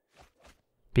to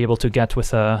be able to get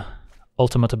with a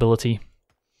ultimate ability.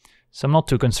 So I'm not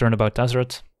too concerned about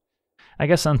Tezzeret. I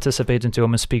guess Anticipate into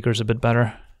Omen Speaker is a bit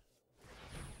better.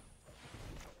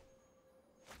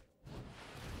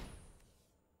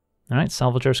 Alright,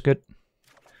 Salvager's good.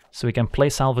 So we can play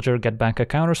Salvager, get back a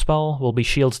counterspell. We'll be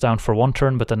shields down for 1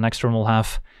 turn, but the next turn we'll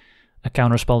have a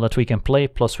counterspell that we can play,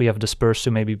 plus we have Disperse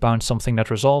to maybe bounce something that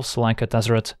resolves, like a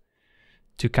Tezzeret,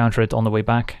 to counter it on the way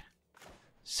back.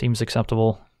 Seems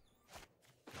acceptable.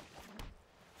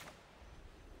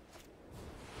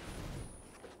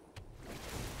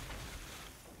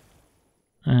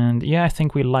 And yeah, I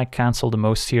think we like Cancel the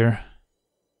most here.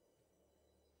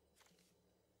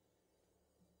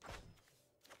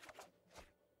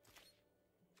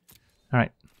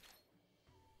 Alright.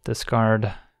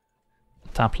 Discard.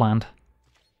 Tap land.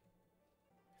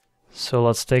 So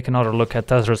let's take another look at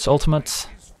Tezzeret's ultimate.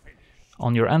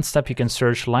 On your end step you can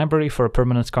search library for a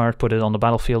permanent card, put it on the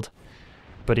battlefield.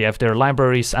 But yeah, if their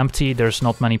library is empty, there's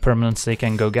not many permanents they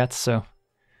can go get, so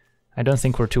I don't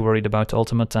think we're too worried about the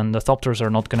ultimate, and the Thopters are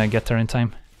not gonna get there in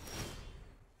time.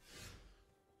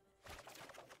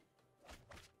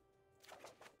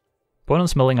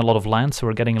 Opponent's milling a lot of land, so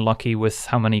we're getting lucky with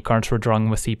how many cards we're drawing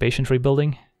with the Patient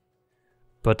Rebuilding.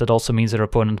 But that also means their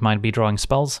opponent might be drawing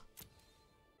spells.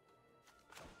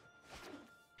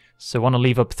 So want to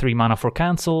leave up 3 mana for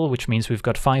Cancel, which means we've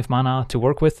got 5 mana to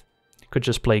work with. Could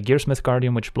just play Gearsmith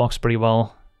Guardian, which blocks pretty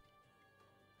well.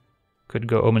 Could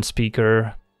go Omen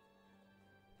Speaker,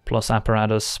 plus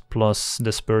Apparatus, plus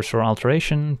Disperse or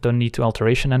Alteration. Don't need to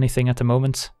Alteration anything at the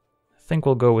moment. I think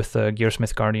we'll go with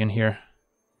Gearsmith Guardian here.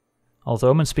 Although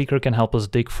Omen Speaker can help us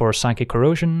dig for Psychic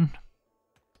Corrosion.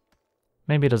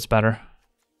 Maybe that's better.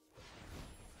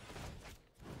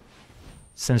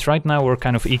 Since right now we're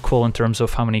kind of equal in terms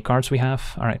of how many cards we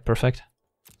have. Alright, perfect.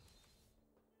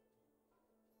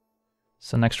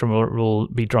 So next turn we'll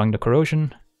be drawing the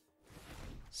Corrosion.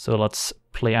 So let's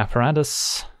play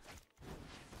Apparatus.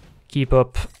 Keep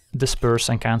up, Disperse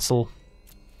and Cancel.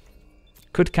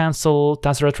 Could cancel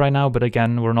Tezzeret right now, but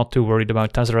again, we're not too worried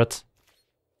about Tezzeret.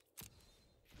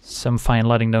 So I'm fine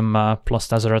letting them plus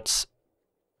Tezzeret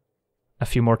a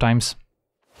few more times.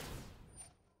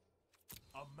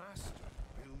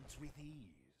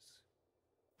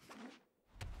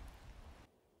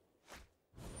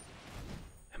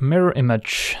 Mirror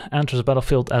Image enters the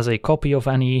battlefield as a copy of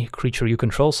any creature you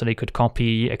control, so they could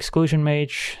copy Exclusion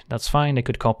Mage, that's fine, they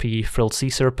could copy Frilled Sea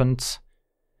Serpent,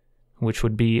 which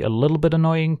would be a little bit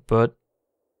annoying, but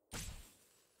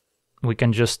we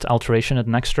can just Alteration it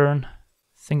next turn.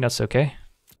 I think that's okay.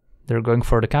 They're going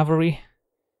for the Cavalry.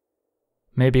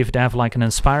 Maybe if they have like an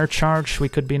Inspired Charge, we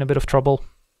could be in a bit of trouble.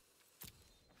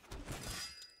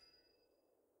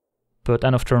 But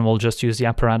end of turn we'll just use the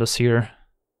Apparatus here.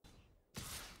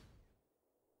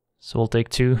 So we'll take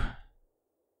 2.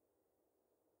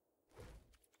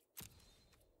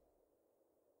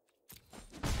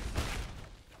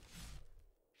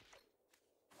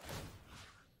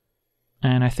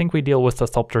 And I think we deal with the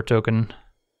Thopter token.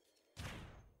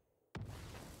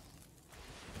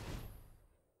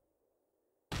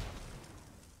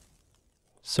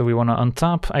 So we want to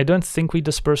untap. I don't think we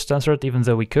Disperse Tezzeret, even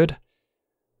though we could.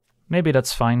 Maybe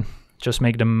that's fine. Just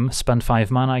make them spend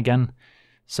 5 mana again.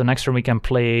 So next turn we can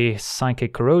play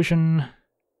Psychic Corrosion.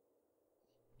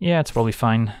 Yeah, it's probably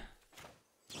fine.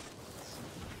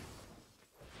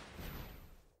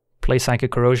 Play Psychic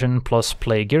Corrosion plus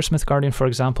play Gearsmith Guardian, for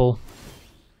example.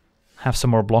 Have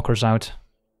some more blockers out.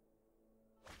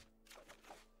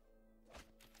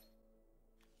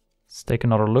 Let's take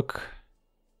another look.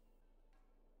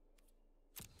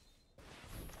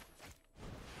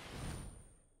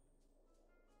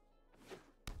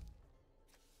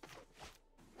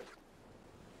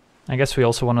 I guess we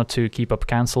also wanted to keep up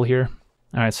cancel here.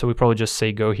 Alright, so we probably just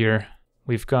say go here.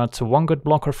 We've got one good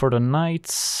blocker for the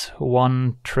knights,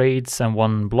 one trades and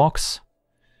one blocks.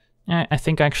 I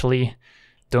think I actually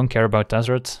don't care about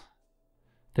Desert.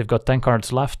 They've got 10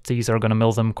 cards left, these are gonna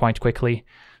mill them quite quickly.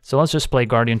 So let's just play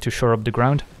Guardian to shore up the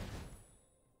ground.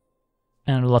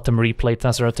 And let them replay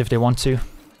Desert if they want to.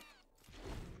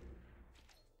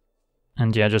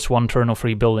 And yeah, just one turn of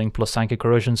rebuilding plus Psychic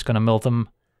Corrosion is gonna mill them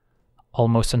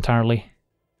almost entirely.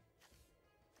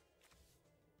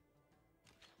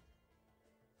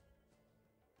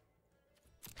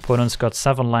 Opponent's got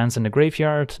 7 lands in the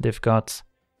graveyard, they've got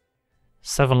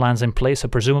 7 lands in play, so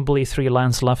presumably 3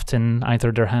 lands left in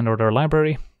either their hand or their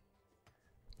library.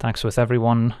 Attacks with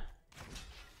everyone.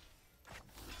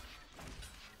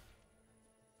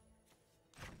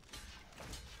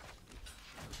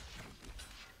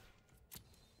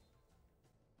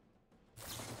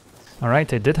 Alright,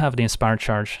 they did have the Inspired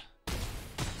Charge.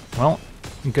 Well,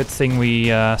 good thing we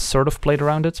sort of played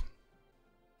around it.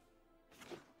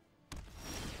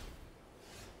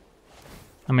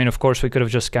 I mean, of course, we could have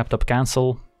just kept up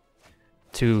cancel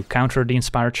to counter the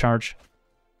Inspired Charge.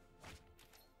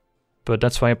 But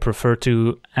that's why I prefer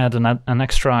to add an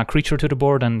extra creature to the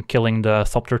board and killing the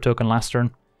Thopter token last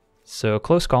turn. So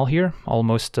close call here,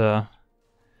 almost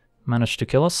managed to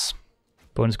kill us.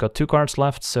 Opponent's got 2 cards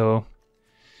left, so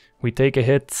we take a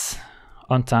hit,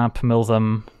 untap, mill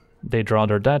them, they draw,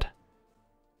 they're dead.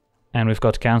 And we've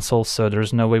got cancel, so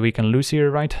there's no way we can lose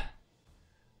here, right?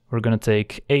 We're gonna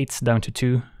take 8 down to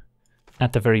 2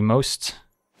 at the very most.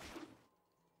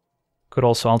 Could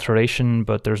also alteration,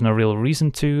 but there's no real reason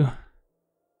to.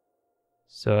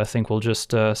 So I think we'll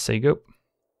just say go.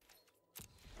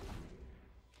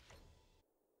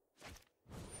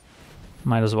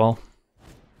 Might as well.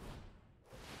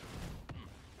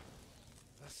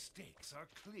 The stakes are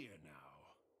clear now.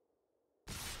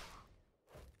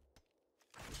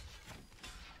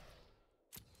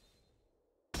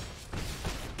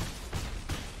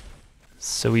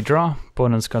 So we draw.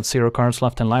 Opponent's got 0 cards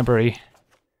left in library.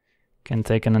 Can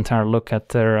take an entire look at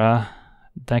their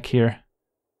deck here.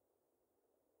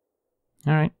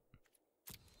 Alright.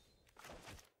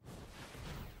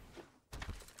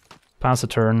 Pass a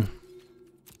turn.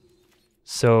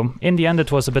 So, in the end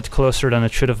it was a bit closer than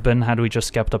it should have been had we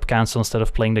just kept up cancel instead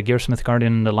of playing the Gearsmith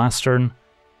Guardian in the last turn.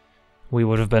 We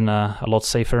would have been a lot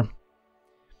safer.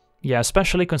 Yeah,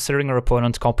 especially considering our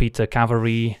opponent copied the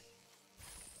Cavalry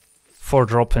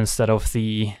 4-drop instead of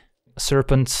the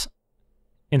Serpent.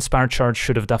 Inspired Charge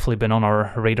should have definitely been on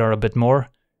our radar a bit more.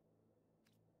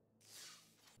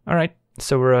 Alright,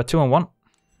 so we're 2-1.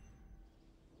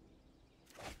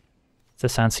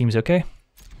 This hand seems okay.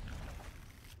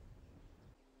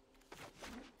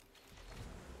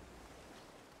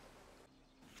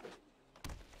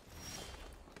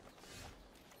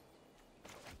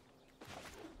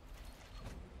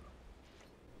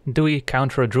 Do we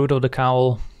counter a Druid of the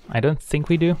Cowl? I don't think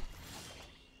we do.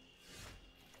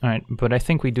 Alright, but I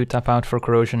think we do tap out for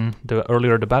Corrosion. The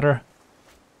earlier the better.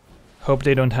 Hope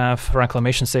they don't have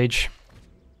Reclamation Sage.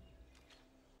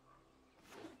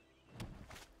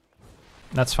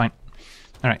 That's fine.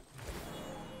 Alright.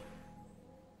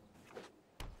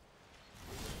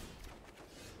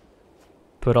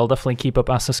 But I'll definitely keep up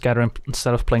Acid Scatter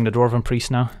instead of playing the Dwarven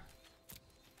Priest now.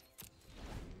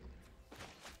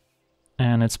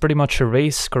 And it's pretty much a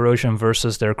race, Corrosion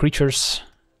versus their creatures.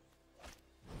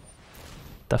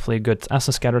 Definitely a good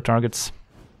Acid Scatter targets.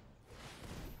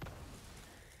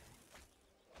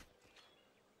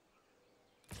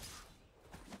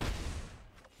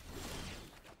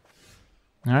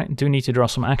 Alright, do need to draw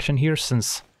some action here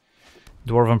since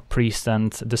Dwarven Priest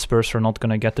and Disperse are not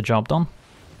gonna get the job done.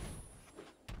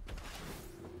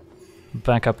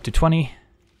 Back up to 20.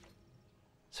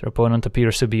 So our opponent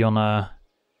appears to be on a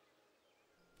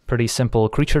pretty simple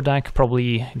creature deck,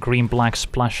 probably green-black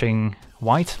splashing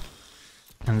white.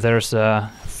 And there's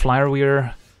a flyer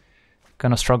we're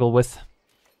gonna struggle with.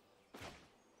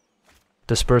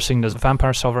 Dispersing the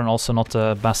Vampire Sovereign also not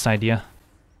the best idea.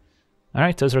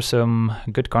 Alright, those are some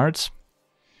good cards.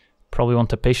 Probably want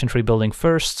the Patient Rebuilding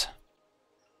first.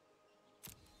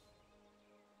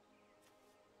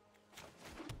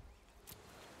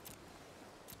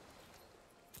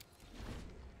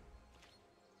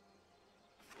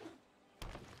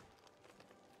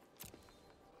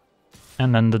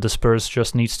 And then the Disperse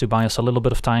just needs to buy us a little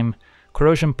bit of time.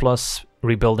 Corrosion plus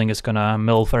Rebuilding is gonna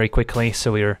mill very quickly,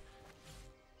 so we're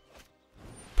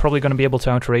probably going to be able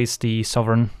to outrace the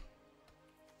Sovereign.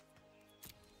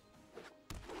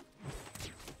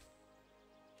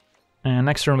 And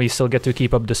next turn we still get to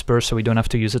keep up Disperse, so we don't have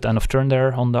to use it end of turn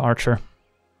there on the Archer.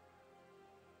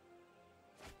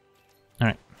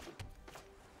 Alright.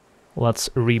 Let's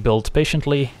rebuild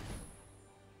patiently.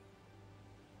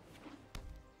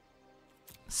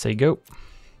 Say go.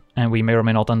 And we may or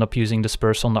may not end up using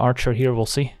Disperse on the Archer here, we'll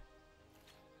see.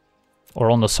 Or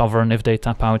on the Sovereign if they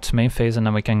tap out main phase, and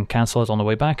then we can cancel it on the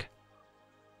way back.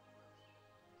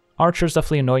 Archer's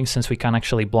definitely annoying since we can't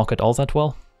actually block it all that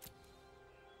well.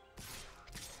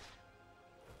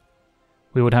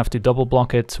 We would have to double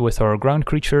block it with our ground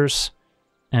creatures,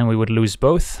 and we would lose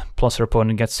both, plus our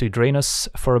opponent gets to drain us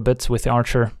for a bit with the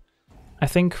Archer. I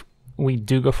think we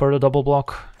do go for the double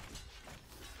block.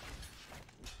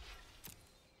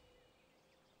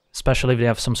 Especially if they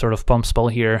have some sort of pump spell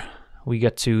here, we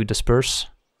get to Disperse.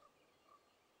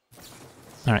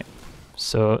 Alright,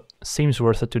 so seems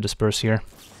worth it to Disperse here.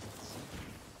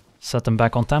 Set them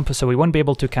back on tempo, so we won't be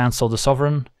able to cancel the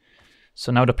Sovereign.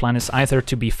 So now the plan is either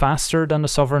to be faster than the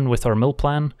Sovereign with our mill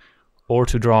plan, or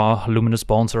to draw Luminous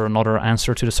Bonds or another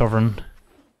answer to the Sovereign.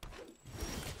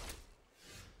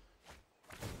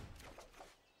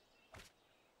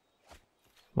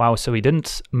 Wow, so we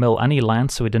didn't mill any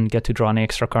land, so we didn't get to draw any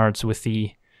extra cards with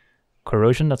the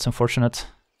Corrosion. That's unfortunate.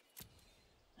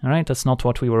 Alright, that's not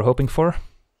what we were hoping for.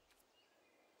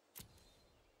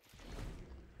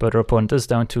 But our opponent is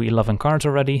down to 11 cards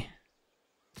already.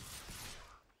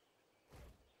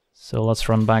 So let's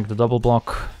run back the double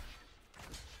block.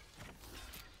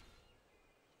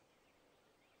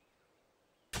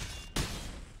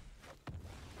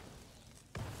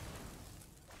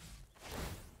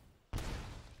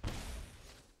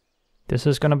 This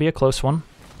is going to be a close one.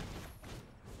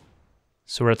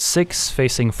 So we're at 6,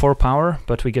 facing 4 power,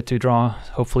 but we get to draw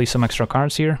hopefully some extra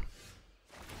cards here.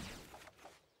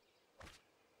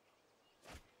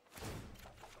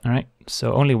 Alright,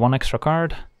 so only 1 extra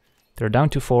card. They're down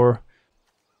to 4.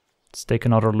 Let's take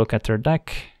another look at their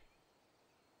deck.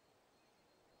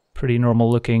 Pretty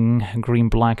normal looking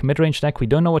green-black mid-range deck. We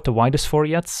don't know what the white is for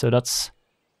yet, so that's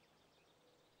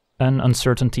an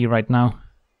uncertainty right now.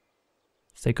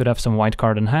 They could have some white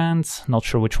card in hand, not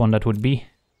sure which one that would be.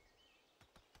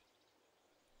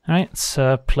 Alright, let's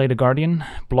play the Guardian.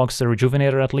 Blocks the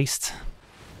Rejuvenator at least.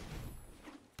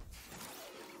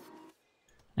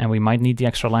 And we might need the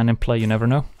extra land in play, you never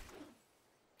know.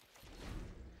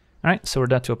 Alright, so we're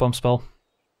dead to a pump spell.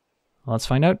 Let's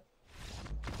find out.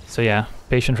 So yeah,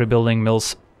 Patient Rebuilding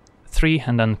mills 3,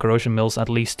 and then Corrosion mills at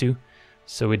least 2.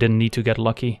 So we didn't need to get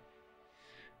lucky.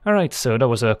 Alright, so that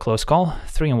was a close call.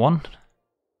 3-1.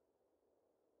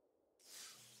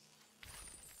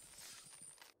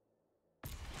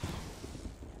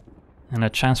 And a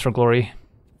chance for glory.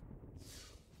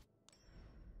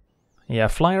 Yeah,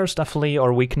 Flyers definitely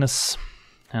our weakness.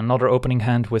 Another opening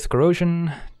hand with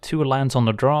Corrosion. 2 lands on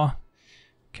the draw.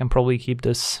 Can probably keep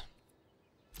this.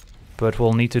 But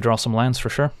we'll need to draw some lands for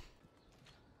sure.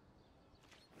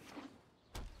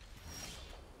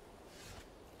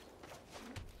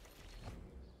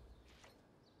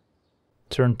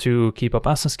 Turn 2, keep up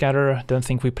Essence Scatter. Don't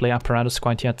think we play Apparatus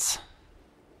quite yet.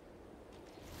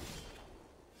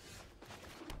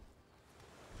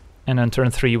 And then turn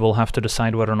 3 we'll have to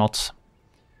decide whether or not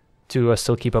to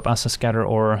still keep up Essence Scatter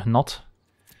or not.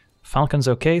 Falcon's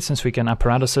okay, since we can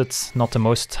Apparatus it, not the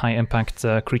most high impact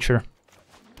creature.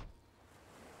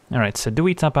 Alright, so do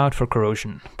we tap out for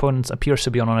Corrosion? Opponent appears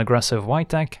to be on an aggressive white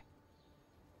deck.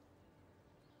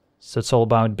 So it's all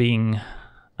about being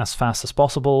as fast as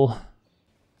possible.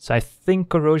 So I think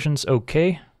Corrosion's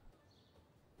okay.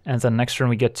 And then next turn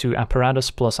we get to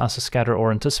Apparatus plus Essence Scatter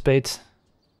or Anticipate.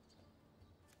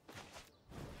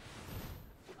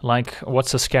 Like,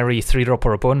 what's a scary 3-drop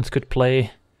our opponent could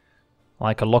play?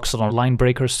 Like a Loxodon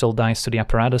Linebreaker still dies to the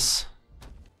Apparatus.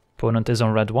 Opponent is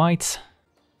on red-white.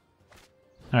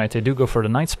 Alright, they do go for the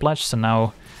Night Splash, so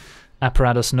now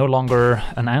Apparatus no longer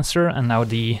an answer, and now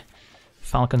the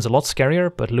Falcon's a lot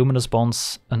scarier, but Luminous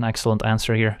Bonds an excellent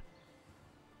answer here.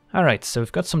 Alright, so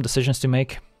we've got some decisions to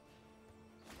make.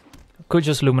 Could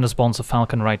just Luminous Bonds a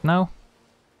Falcon right now.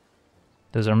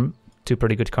 Those are 2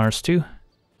 pretty good cards too.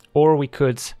 Or we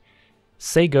could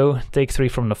say go, take 3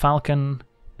 from the Falcon,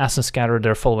 Essence Scatter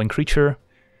their following creature,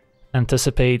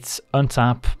 Anticipate,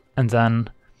 untap, and then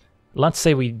let's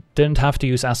say we didn't have to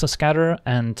use Essence Scatter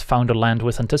and found a land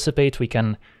with Anticipate, we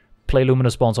can play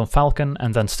Luminous Bonds on Falcon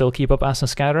and then still keep up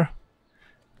Essence Scatter,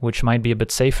 which might be a bit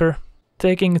safer.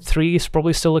 Taking 3 is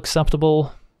probably still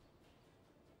acceptable.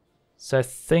 So I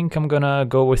think I'm gonna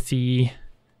go with the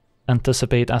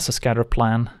Anticipate Essence Scatter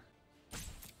plan.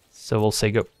 So we'll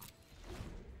say go.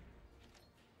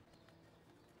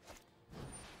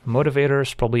 Motivator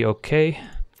is probably okay.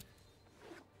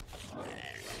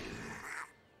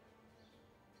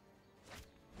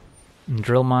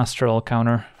 Drill Master I'll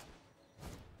counter.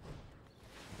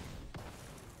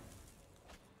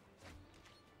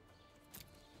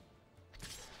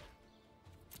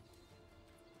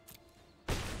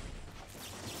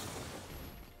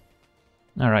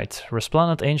 Alright,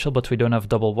 Resplendent Angel, but we don't have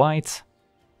double white.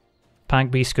 Pack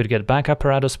Beast could get back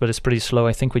apparatus, but it's pretty slow.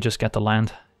 I think we just get the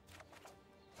land.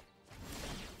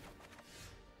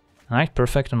 Alright,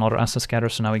 perfect. Another Acid Scatter,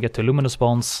 so now we get to Luminous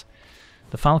Bonds.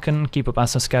 The Falcon, keep up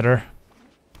Acid Scatter.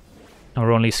 And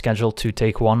we're only scheduled to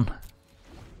take one.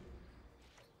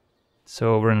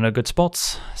 So we're in a good spot.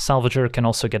 Salvager can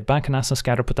also get back an Acid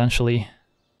Scatter potentially.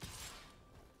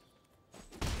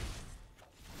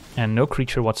 And no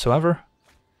creature whatsoever.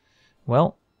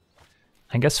 Well,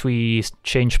 I guess we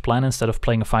change plan. Instead of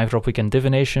playing a 5-drop, we can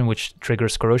Divination, which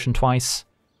triggers Corrosion twice.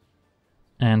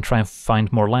 And try and find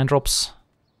more land drops.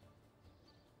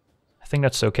 I think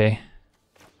that's okay.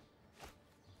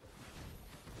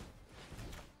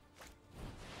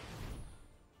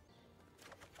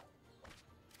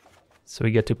 So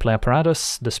we get to play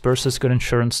Apparatus. Disperse is good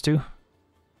insurance too.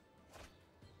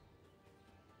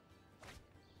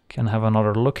 Can have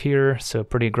another look here. So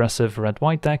pretty aggressive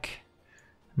red-white deck.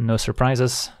 No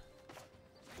surprises.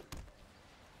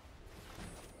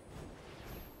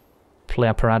 Play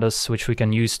Apparatus, which we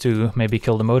can use to maybe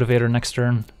kill the Motivator next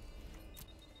turn.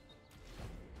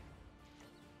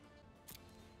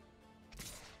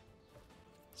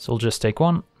 So we'll just take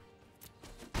one.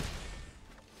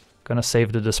 Gonna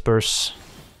save the Disperse.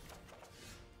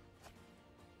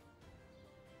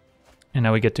 And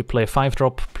now we get to play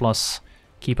 5-drop plus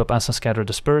keep up Acid Scatter,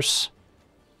 Disperse.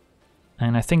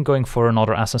 And I think going for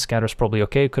another Acid Scatter is probably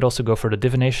okay. Could also go for the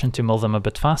Divination to mill them a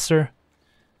bit faster.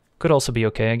 Could also be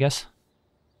okay, I guess.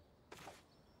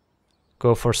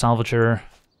 Go for Salvager.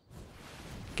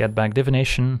 Get back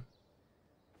Divination.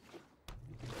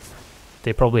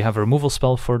 They probably have a removal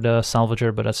spell for the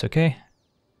Salvager, but that's okay.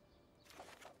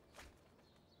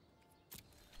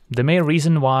 The main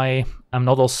reason why I'm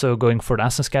not also going for the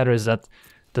Acid Scatter is that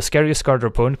the scariest card our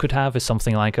opponent could have is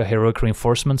something like a Heroic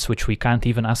Reinforcements, which we can't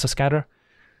even Acid Scatter.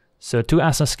 So 2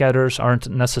 Acid Scatters aren't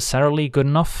necessarily good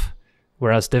enough,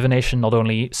 whereas Divination not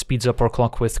only speeds up our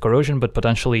clock with Corrosion, but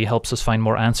potentially helps us find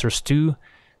more answers to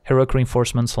Heroic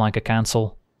Reinforcements, like a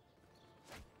Cancel.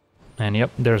 And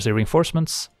yep, there's the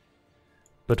Reinforcements.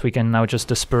 But we can now just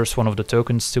disperse one of the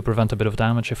tokens to prevent a bit of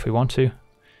damage if we want to,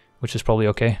 which is probably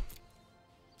okay.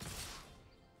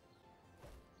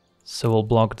 So we'll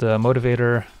block the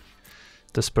Motivator,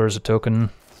 disperse a token.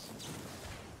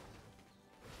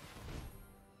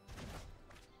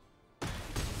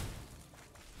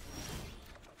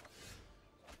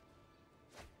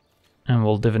 And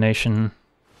we'll Divination.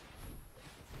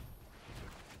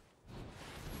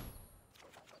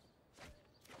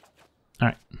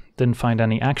 Alright, didn't find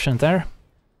any action there.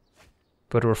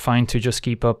 But we're fine to just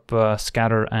keep up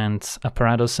Scatter and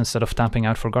Apparatus instead of tapping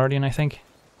out for Guardian, I think.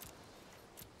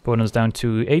 Opponent's down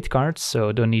to 8 cards,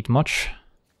 so don't need much.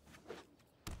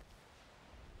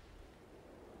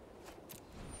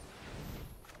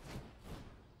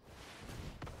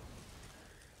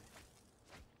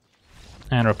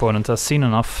 And our opponent has seen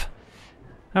enough.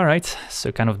 Alright,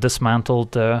 so kind of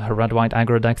dismantled the red-white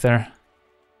aggro deck there.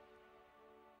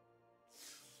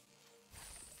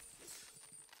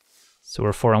 So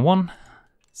we're 4-1.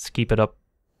 Let's keep it up.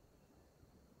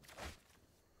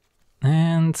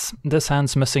 And this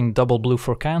hand's missing double blue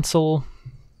for Cancel.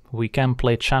 We can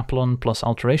play Chaplain plus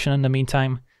Alteration in the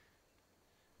meantime.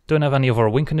 Don't have any of our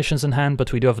win conditions in hand,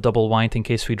 but we do have double white in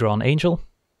case we draw an Angel.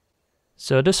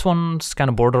 So this one's kind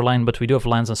of borderline, but we do have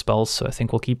lands and spells, so I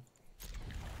think we'll keep.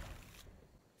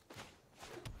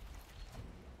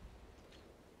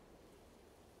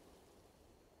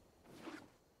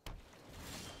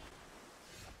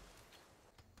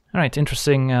 Alright,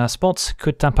 interesting spots.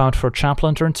 Could tap out for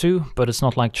Chaplain turn 2, but it's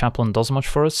not like Chaplain does much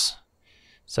for us.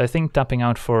 So I think tapping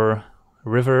out for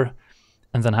River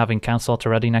and then having Cancel out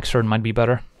already next turn might be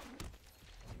better.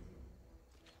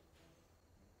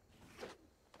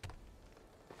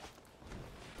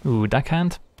 Ooh,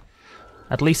 deckhand.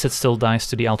 At least it still dies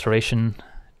to the Alteration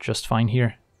just fine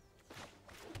here.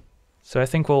 So I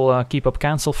think we'll keep up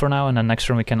Cancel for now, and then next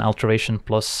turn we can Alteration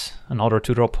plus another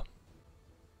 2-drop.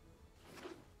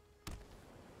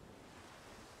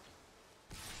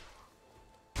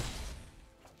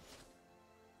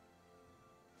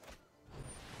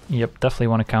 Yep, definitely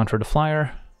want to counter the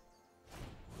Flyer.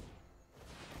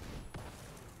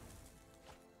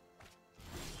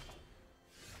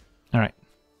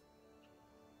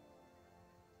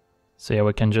 So yeah,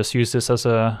 we can just use this as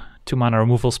a 2-mana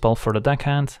removal spell for the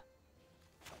deckhand.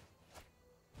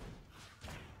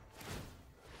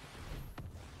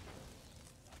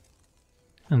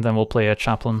 And then we'll play a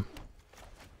Chaplain.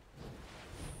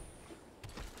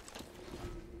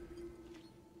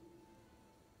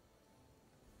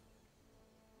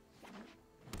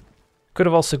 Could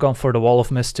have also gone for the Wall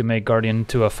of Mist to make Guardian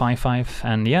into a 5/5,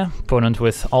 and yeah, opponent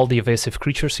with all the evasive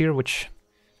creatures here, which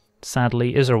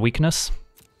sadly is our weakness.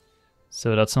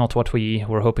 So that's not what we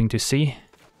were hoping to see.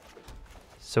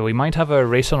 So we might have a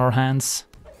race on our hands,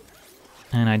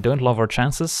 and I don't love our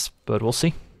chances, but we'll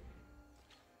see.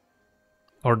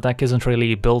 Our deck isn't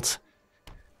really built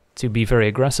to be very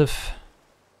aggressive.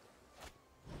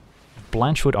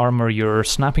 Blanche would armor your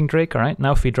Snapping Drake. Alright,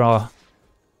 now if we draw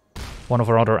one of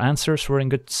our other answers, we're in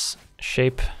good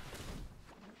shape.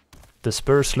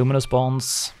 Disperse, Luminous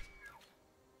Bonds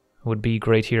would be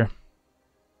great here.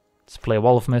 Let's play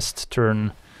Wall of Mist,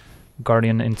 turn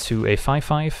Guardian into a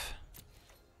 5/5.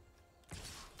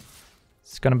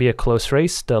 It's gonna be a close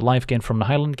race. The life gain from the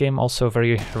Highland game also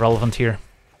very relevant here.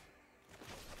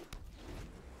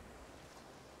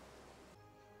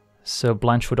 So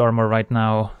Blanchewood armor right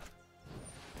now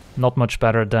not much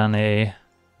better than a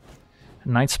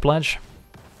Knight's Pledge.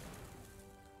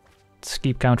 Let's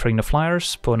keep countering the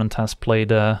flyers. Opponent has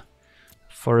played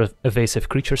for evasive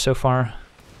creature so far,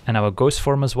 and now a Ghost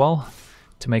form as well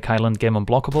to make Highland game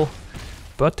unblockable.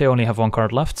 But they only have one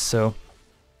card left, so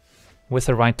with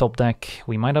the right top deck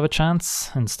we might have a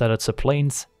chance. Instead it's a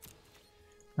Plains.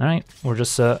 Alright, we're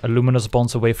just a Luminous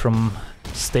Bonds away from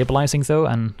stabilizing though,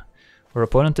 and our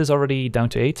opponent is already down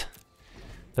to 8.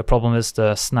 The problem is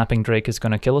the Snapping Drake is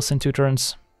gonna kill us in 2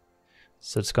 turns.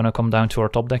 So it's gonna come down to our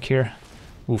top deck here.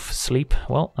 Oof, Sleep.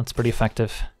 Well, that's pretty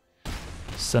effective.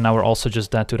 So now we're also just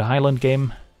dead to the Highland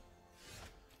game.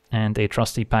 And a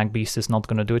trusty Pack Beast is not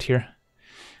gonna do it here.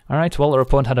 Alright, well, our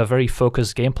opponent had a very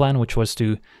focused game plan, which was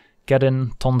to get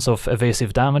in tons of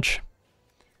evasive damage.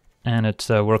 And it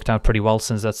worked out pretty well,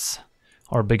 since that's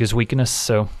our biggest weakness,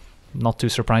 so not too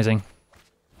surprising.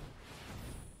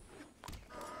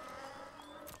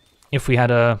 If we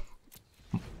had a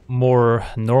more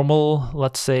normal,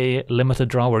 let's say, limited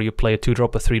draw where you play a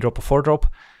 2-drop, a 3-drop, a 4-drop,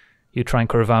 you try and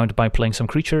curve out by playing some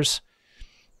creatures,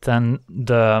 then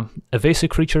the evasive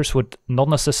creatures would not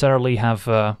necessarily have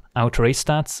outrace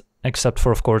stats, except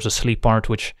for, of course, a Sleep art,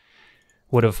 which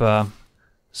would have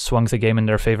swung the game in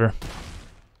their favor.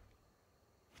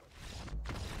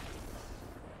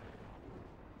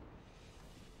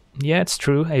 Yeah, it's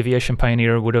true, Aviation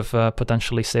Pioneer would have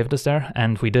potentially saved us there,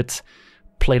 and we did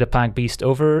play the Pack Beast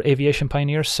over Aviation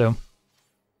Pioneer, so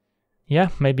yeah,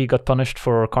 maybe got punished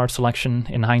for card selection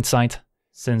in hindsight,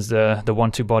 since the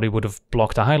 1/2 body would have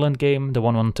blocked a Highland game, the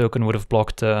 1/1 token would have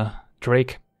blocked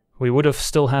Drake. We would have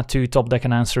still had to top deck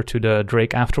an answer to the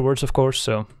Drake afterwards, of course,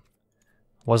 so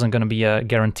wasn't going to be a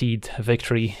guaranteed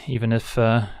victory, even if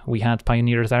we had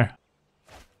Pioneer there.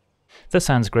 This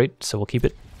hand's great, so we'll keep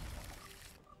it.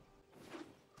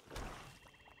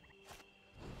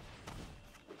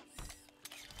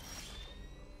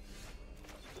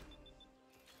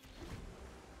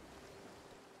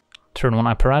 Turn 1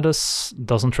 Apparatus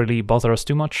doesn't really bother us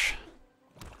too much.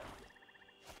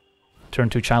 Turn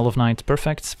 2 Child of Night,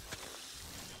 perfect.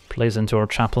 Plays into our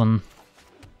Chaplain.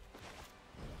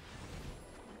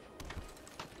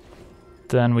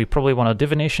 Then we probably want a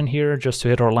Divination here, just to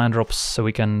hit our land drops so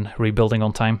we can rebuilding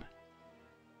on time.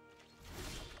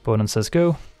 Opponent says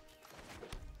go.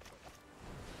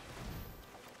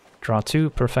 Draw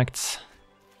 2, perfect.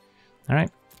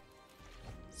 Alright.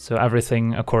 So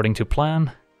everything according to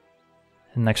plan.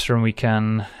 Next turn we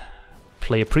can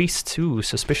play a Priest. Ooh,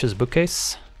 Suspicious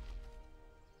Bookcase.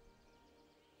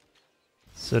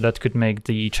 So that could make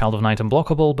the Child of Night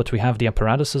unblockable, but we have the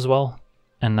Apparatus as well.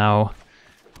 And now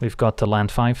we've got the land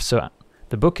 5, so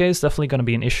the Bookcase is definitely going to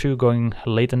be an issue going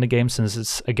late in the game, since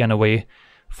it's again a way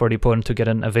for the opponent to get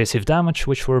an evasive damage,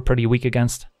 which we're pretty weak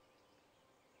against.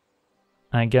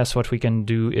 I guess what we can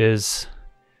do is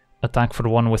attack for the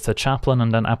 1 with the Chaplain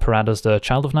and then Apparatus the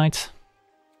Child of Night.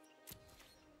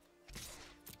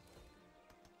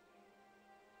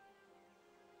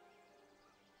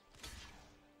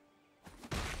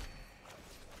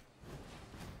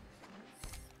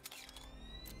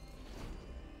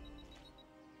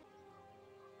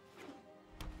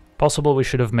 Possible we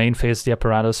should have main phased the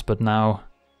Apparatus, but now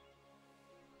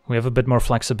we have a bit more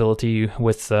flexibility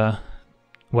with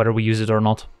whether we use it or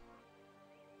not.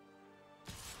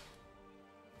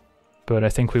 But I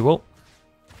think we will.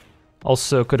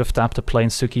 Also could have tapped the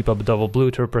Plains to keep up double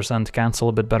blue to represent cancel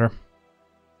a bit better.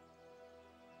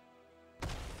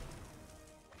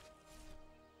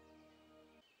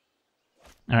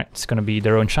 Alright, it's gonna be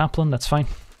their own chaplain, that's fine.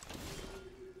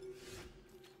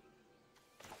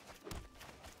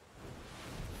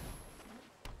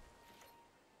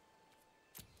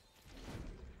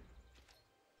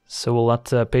 So we'll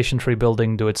let patient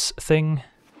rebuilding do its thing,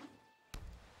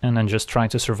 and then just try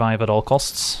to survive at all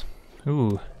costs.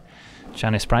 Ooh,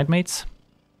 Chinese Pride Mates.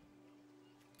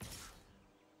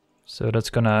 So that's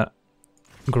gonna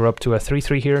grow up to a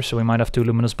 3-3 here, so we might have to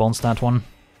Luminous Bonds that one.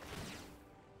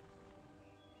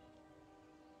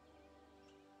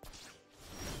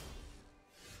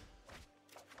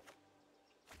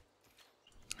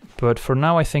 But for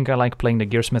now I think I like playing the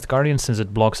Gearsmith Guardian since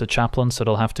it blocks a chaplain, so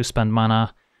they'll have to spend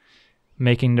mana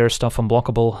making their stuff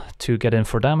unblockable to get in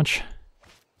for damage.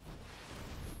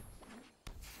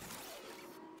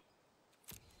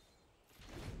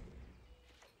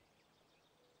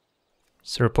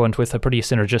 0 point with a pretty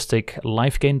synergistic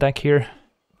life gain deck here.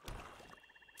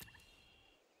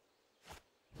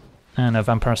 And a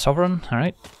Vampire Sovereign,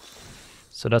 alright.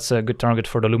 So that's a good target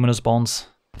for the Luminous Bonds.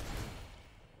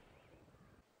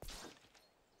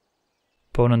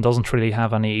 Opponent doesn't really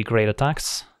have any great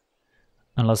attacks,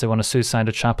 unless they want to suicide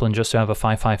the Chaplain just to have a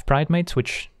 5-5 Pride Mate,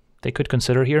 which they could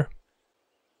consider here.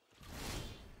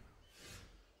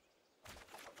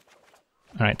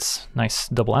 Alright, nice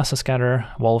double Acid Scatter,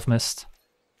 Wall of Mist.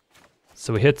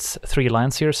 So we hit 3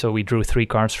 lands here, so we drew 3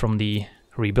 cards from the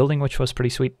rebuilding, which was pretty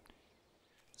sweet.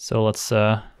 So let's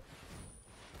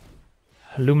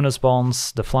Luminous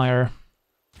Bonds, the Flyer,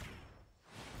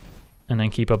 and then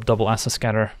keep up double Acid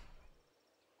Scatter.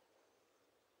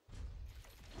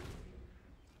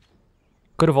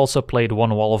 Could have also played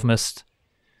 1 Wall of Mist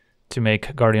to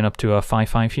make Guardian up to a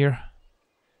 5-5 here.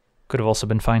 Could have also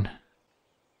been fine.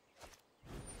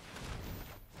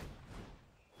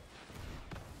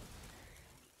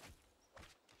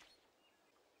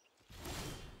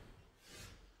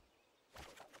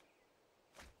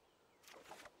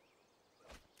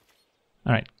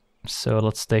 Alright, so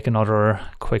let's take another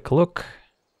quick look.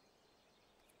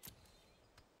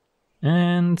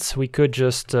 And we could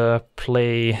just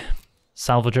play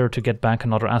Salvager to get back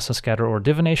another Acid Scatter or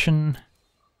Divination.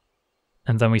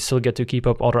 And then we still get to keep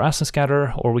up other Acid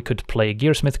Scatter, or we could play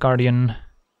Gearsmith Guardian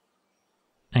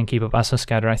and keep up Acid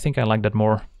Scatter. I think I like that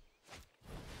more.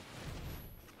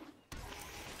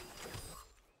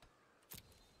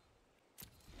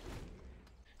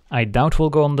 I doubt we'll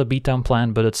go on the beatdown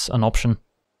plan, but it's an option.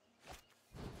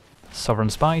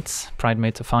 Sovereign's Bite, Pride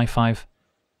Mate to 5-5.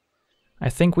 I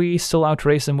think we still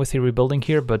outrace them with the rebuilding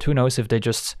here, but who knows, if they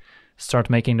just start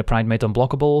making the Pride Mate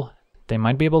unblockable, they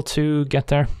might be able to get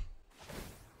there.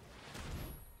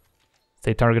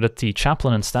 They targeted the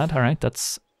Chaplain instead, alright,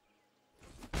 that's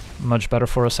much better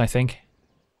for us, I think.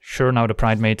 Sure, now the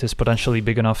Pride Mate is potentially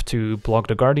big enough to block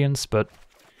the Guardians, but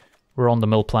we're on the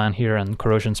mill plan here and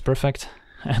Corrosion's perfect.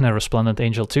 And a Resplendent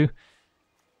Angel too.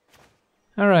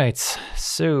 Alright,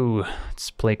 so let's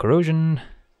play Corrosion.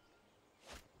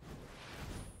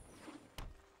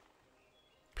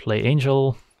 Play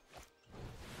Angel.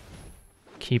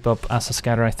 Keep up Acid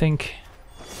Scatter, I think.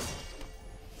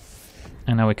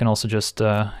 And now we can also just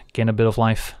gain a bit of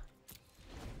life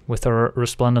with our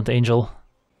Resplendent Angel.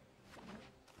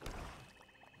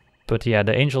 But yeah,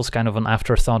 the Angel's kind of an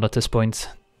afterthought at this point.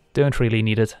 Don't really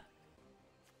need it.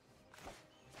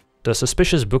 The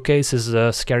Suspicious Bookcase is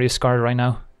the scariest card right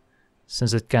now,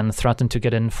 since it can threaten to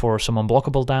get in for some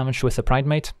unblockable damage with the Pride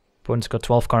Mate. Opponent's got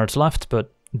 12 cards left,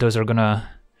 but those are gonna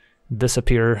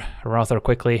disappear rather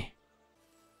quickly.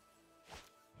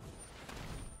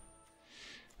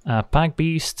 Pack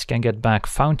Beast can get back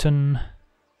Fountain.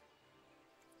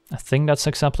 I think that's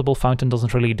acceptable. Fountain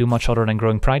doesn't really do much other than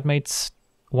growing Pride Mates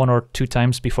 1 or 2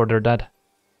 times before they're dead.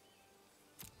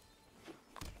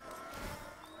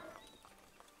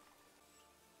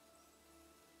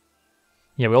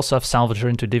 Yeah, we also have Salvager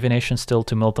into Divination still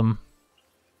to mill them.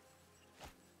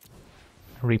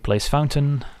 Replace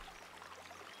Fountain.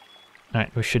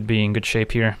 Alright, we should be in good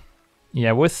shape here.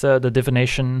 Yeah, with the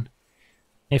Divination,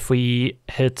 if we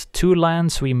hit 2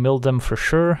 lands, we mill them for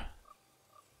sure.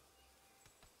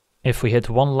 If we hit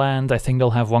 1 land, I think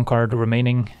they'll have 1 card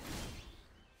remaining.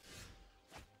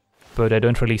 But I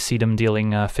don't really see them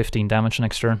dealing 15 damage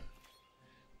next turn.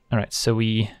 Alright, so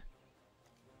we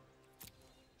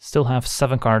still have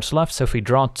 7 cards left, so if we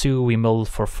draw 2, we mill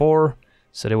for 4,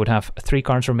 so they would have 3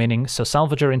 cards remaining. So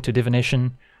Salvager into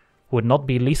Divination would not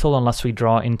be lethal unless we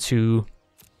draw into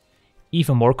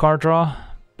even more card draw,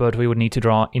 but we would need to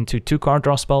draw into 2 card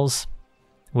draw spells,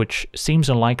 which seems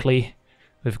unlikely.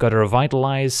 We've got a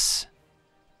Revitalize,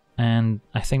 and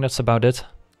I think that's about it.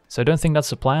 So I don't think that's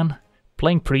the plan.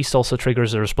 Playing Priest also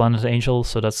triggers a Resplendent Angel,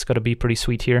 so that's gotta be pretty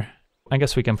sweet here. I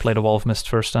guess we can play the Wall of Mist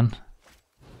first then.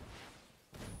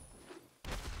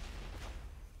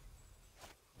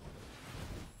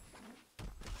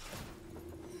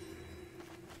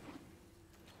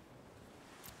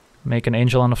 Make an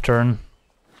Angel end of turn.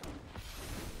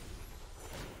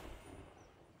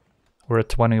 We're at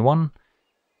 21.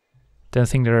 Don't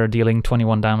think they're dealing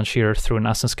 21 damage here through an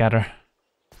Essence Scatter.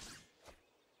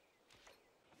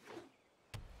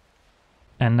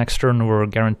 And next turn we're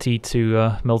guaranteed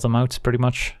to mill them out, pretty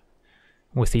much,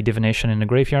 with the Divination in the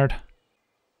graveyard.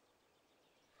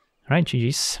 Alright,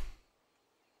 GG's.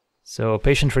 So,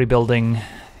 Patient Rebuilding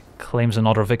claims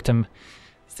another victim.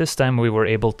 This time we were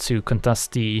able to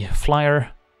contest the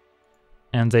Flyer,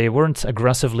 and they weren't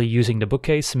aggressively using the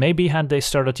Bookcase. Maybe had they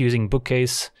started using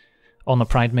Bookcase on a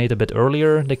Pride Mate a bit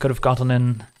earlier, they could have gotten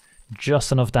in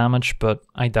just enough damage, but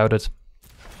I doubt it.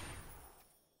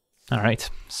 Alright,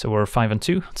 so we're 5 and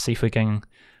 2. Let's see if we can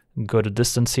go the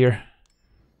distance here.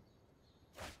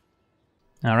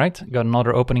 Alright, got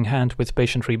another opening hand with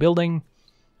Patient Rebuilding.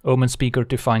 Omen Speaker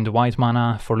to find white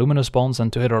mana for Luminous Bonds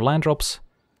and to hit our land drops.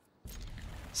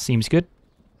 Seems good.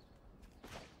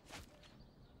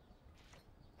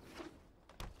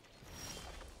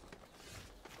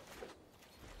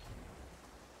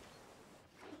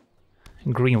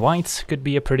 Green-white could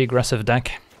be a pretty aggressive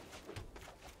deck.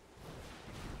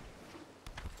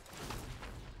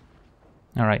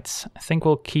 Alright, I think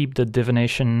we'll keep the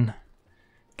Divination,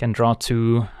 can draw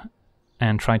 2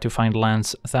 and try to find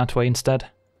lands that way instead.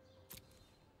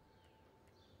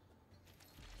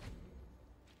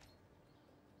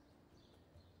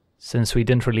 Since we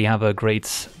didn't really have a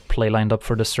great play lined up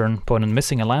for this turn, opponent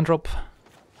missing a land drop.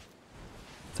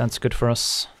 That's good for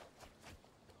us.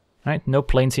 Alright, no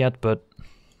planes yet, but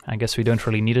I guess we don't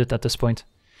really need it at this point.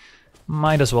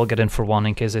 Might as well get in for one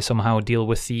in case they somehow deal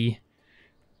with the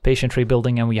Patient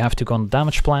Rebuilding and we have to go on the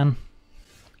damage plan.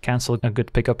 Cancel a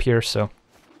good pickup here, so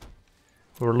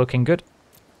we're looking good.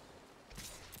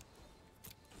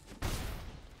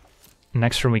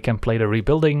 Next turn we can play the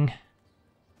Rebuilding.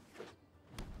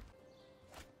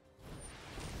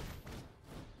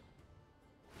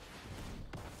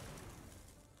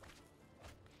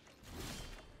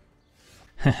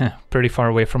 Pretty far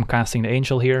away from casting the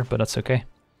Angel here, but that's okay.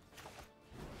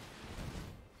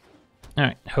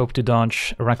 Alright, hope to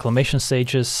dodge Reclamation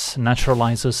Stages,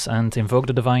 Naturalizes, and Invoke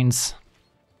the Divines.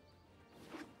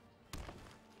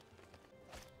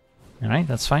 Alright,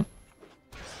 that's fine.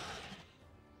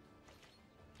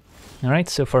 Alright,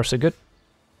 so far so good.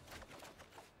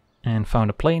 And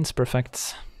found a Plains,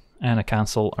 perfect. And a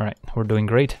cancel, alright, we're doing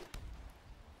great.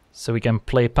 So we can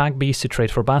play Pack Beast to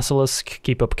trade for Basilisk,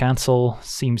 keep up cancel,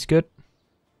 seems good.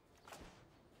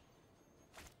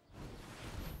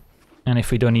 And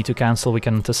if we don't need to cancel, we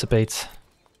can anticipate.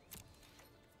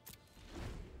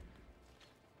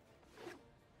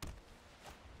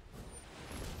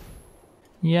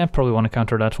 Yeah, probably want to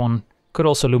counter that one. Could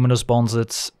also Luminous Bonds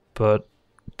it, but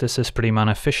this is pretty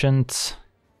mana efficient.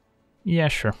 Yeah,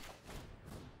 sure.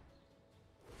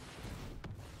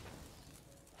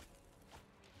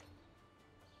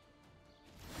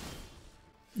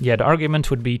 Yeah, the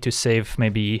argument would be to save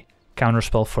maybe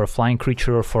counterspell for a flying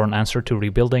creature or for an answer to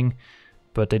Rebuilding,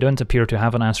 but they don't appear to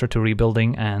have an answer to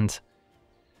Rebuilding, and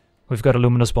we've got a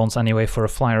Luminous Bonds anyway for a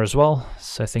flyer as well,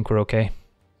 so I think we're okay.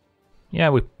 Yeah,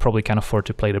 we probably can afford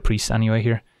to play the Priest anyway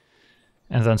here,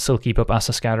 and then still keep up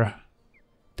Essence Scatter.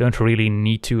 Don't really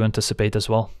need to anticipate as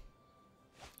well.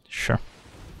 Sure.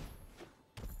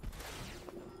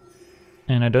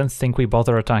 And I don't think we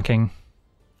bother attacking.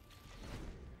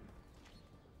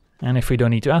 And if we don't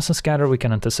need to Essence Scatter, we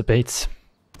can anticipate.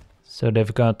 So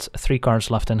they've got 3 cards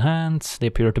left in hand. They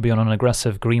appear to be on an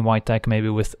aggressive green-white deck, maybe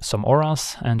with some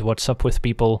auras. And what's up with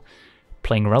people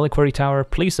playing Reliquary Tower?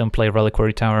 Please don't play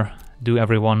Reliquary Tower. Do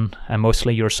everyone, and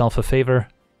mostly yourself, a favor.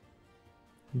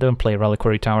 Don't play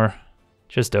Reliquary Tower.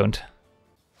 Just don't.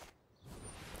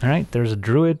 Alright, there's a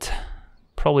Druid.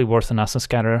 Probably worth an Essence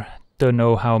Scatter. Don't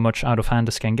know how much out of hand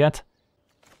this can get.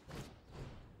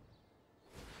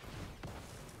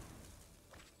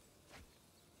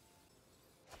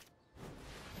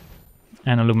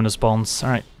 And a Luminous Bonds,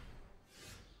 alright.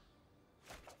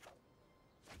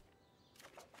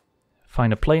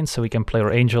 Find a plane so we can play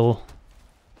our Angel.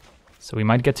 So we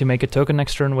might get to make a token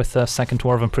next turn with a second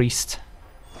Dwarven Priest.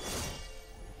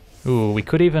 Ooh, we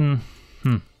could even...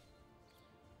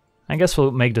 I guess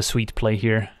we'll make the sweet play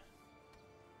here.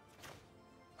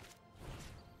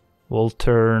 We'll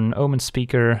turn Omen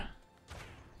Speaker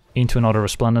into another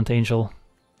Resplendent Angel.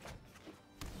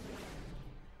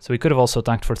 So we could have also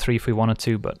attacked for 3 if we wanted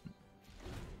to, but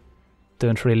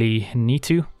don't really need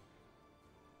to.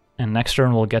 And next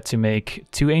turn we'll get to make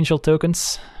 2 angel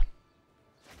tokens.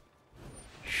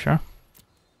 Sure.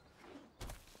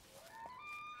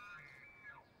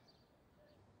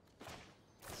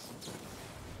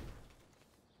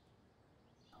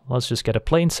 Let's just get a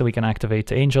plane so we can activate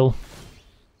the angel.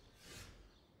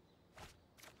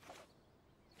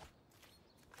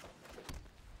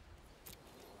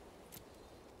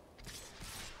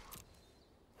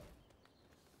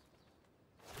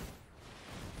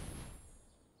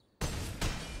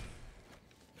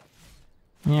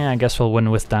 Yeah, I guess we'll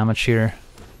win with damage here.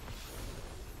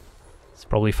 It's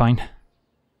probably fine.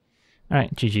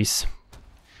 Alright, GG's.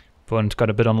 Opponent got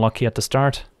a bit unlucky at the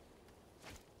start.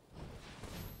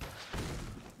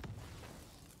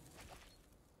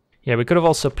 Yeah, we could have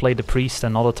also played the priest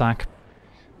and not attack.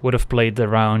 Would have played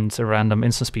around a random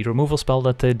instant speed removal spell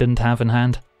that they didn't have in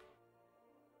hand.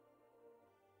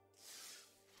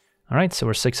 Alright, so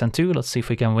we're 6 and 2. Let's see if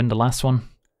we can win the last one.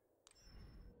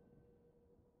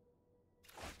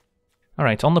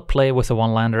 Alright, on the play with the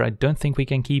one lander, I don't think we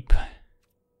can keep.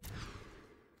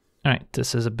 Alright,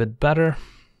 this is a bit better.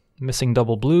 Missing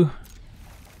double blue.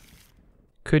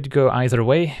 Could go either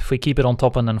way. If we keep it on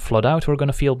top and then flood out, we're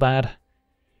gonna feel bad.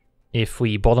 If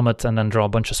we bottom it and then draw a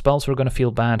bunch of spells, we're gonna feel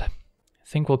bad. I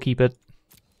think we'll keep it.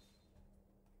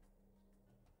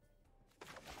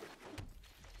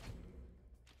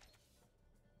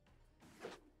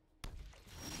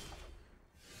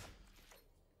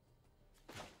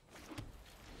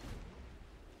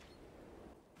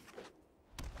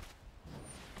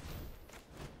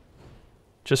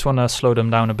 Just want to slow them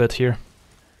down a bit here.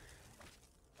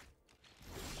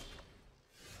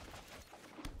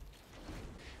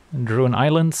 Drew an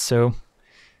island, so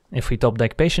if we top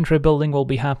deck Patient Rebuilding we'll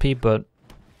be happy, but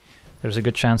there's a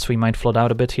good chance we might flood out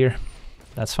a bit here.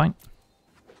 That's fine.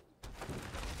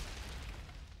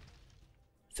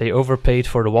 They overpaid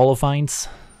for the Wall of Vines.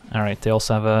 Alright, they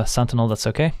also have a Sentinel, that's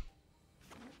okay.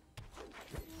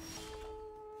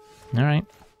 Alright.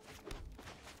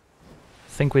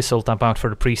 I think we still tap out for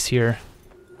the priest here.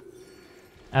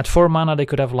 At 4 mana they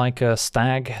could have like a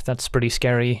stag, that's pretty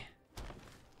scary.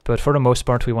 But for the most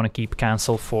part we want to keep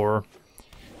cancel for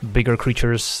bigger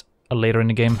creatures later in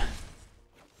the game.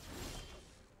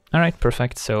 Alright,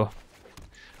 perfect, so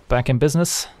back in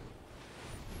business.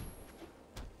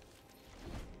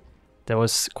 That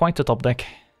was quite the top deck.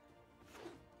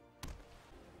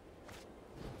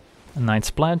 A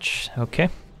Knight's Pledge, okay.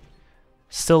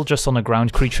 Still just on a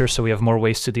ground creature, so we have more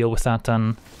ways to deal with that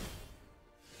than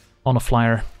on a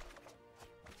flyer.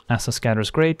 Acid Scatter's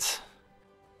great.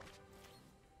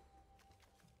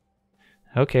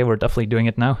 Okay, we're definitely doing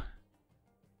it now.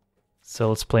 So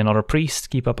let's play another priest,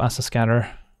 keep up Acid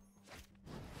Scatter.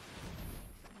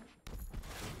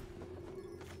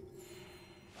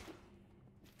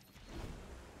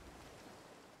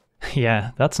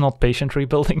 Yeah, that's not patient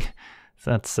rebuilding.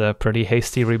 That's pretty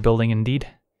hasty rebuilding indeed.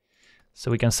 So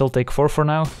we can still take 4 for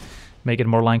now, make it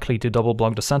more likely to double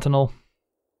block the Sentinel.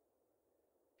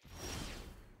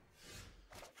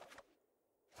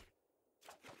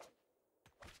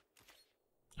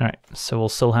 Alright, so we'll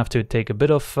still have to take a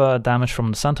bit of damage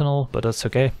from the Sentinel, but that's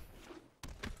okay.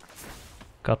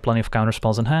 Got plenty of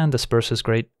counterspells in hand, Disperse is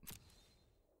great.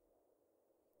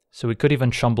 So we could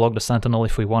even chump block the Sentinel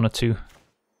if we wanted to,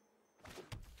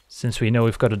 since we know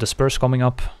we've got a Disperse coming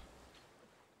up.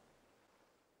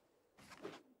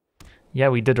 Yeah,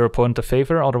 we did our opponent a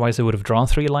favor, otherwise they would have drawn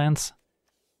 3 lands.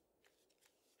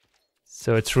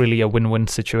 So it's really a win-win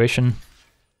situation.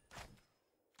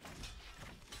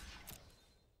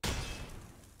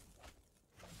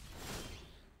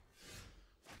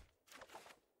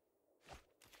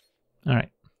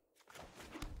 Alright.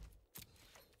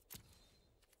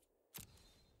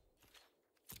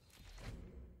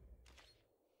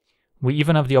 We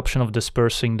even have the option of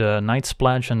dispersing the Knight's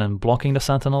Pledge and then blocking the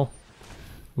Sentinel.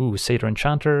 Ooh, Satyr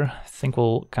Enchanter. I think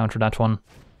we'll counter that one.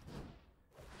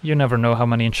 You never know how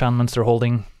many enchantments they're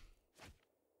holding.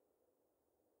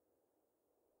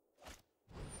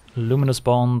 Luminous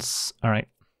Bonds. Alright.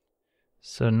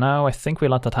 So now I think we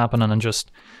let that happen and then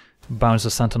just bounce the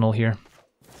Sentinel here,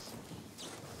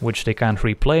 which they can't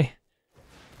replay.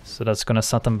 So that's gonna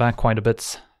set them back quite a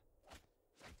bit.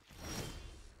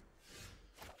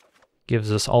 Gives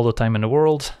us all the time in the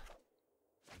world.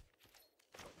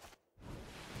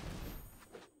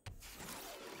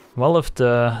 Well, if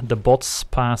the bots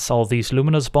pass all these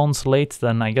Luminous Bonds late,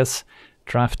 then I guess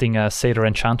drafting a Satyr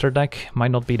Enchanter deck might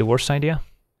not be the worst idea.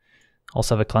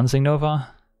 Also have a Cleansing Nova.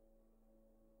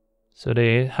 So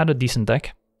they had a decent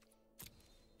deck.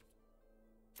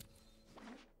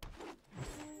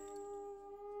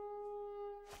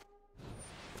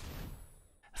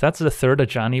 I That's the third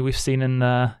Ajani we've seen in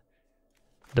the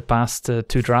past 2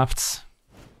 drafts,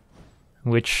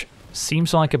 which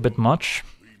seems like a bit much,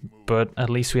 but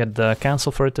at least we had the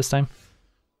cancel for it this time.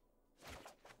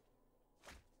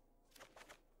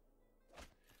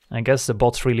 I guess the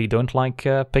bots really don't like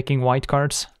picking white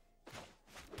cards.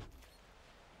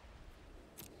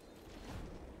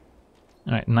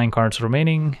 Alright, 9 cards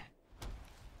remaining.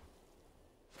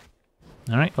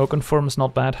 Alright, Oaken Form is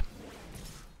not bad.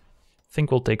 I think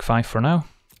we'll take 5 for now.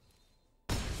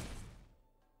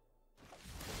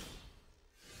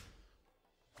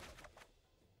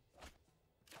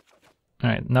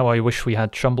 Alright, now I wish we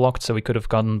had chum blocked so we could have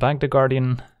gotten back the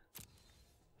Guardian.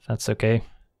 That's okay.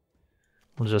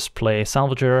 We'll just play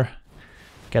Salvager,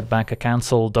 get back a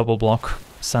cancel, double block,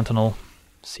 Sentinel.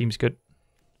 Seems good.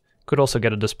 Could also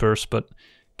get a Disperse, but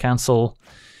cancel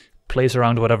plays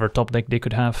around whatever top deck they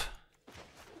could have.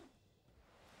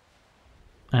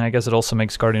 And I guess it also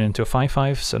makes Guardian into a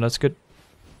 5/5, so that's good.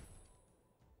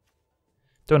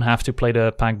 Don't have to play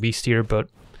the Pack Beast here, but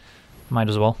might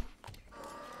as well.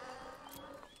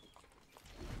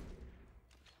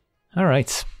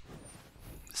 Alright.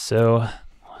 So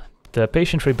the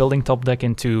patient rebuilding top deck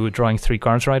into drawing 3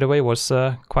 cards right away was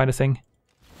quite a thing.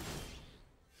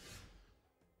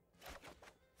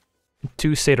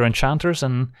 2 Satyr Enchanters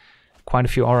and quite a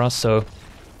few auras, so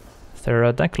their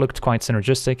deck looked quite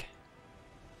synergistic.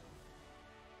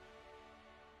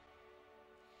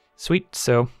 Sweet,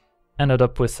 so ended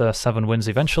up with 7 wins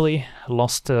eventually.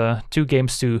 Lost 2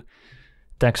 games to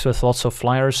decks with lots of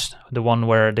flyers. The one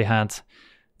where they had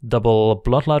double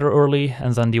Bloodladder early,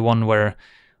 and then the one where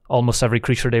almost every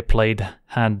creature they played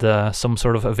had some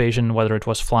sort of evasion, whether it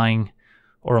was flying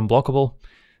or unblockable.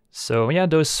 So yeah,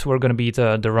 those were going to be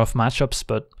the rough matchups,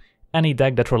 but any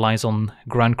deck that relies on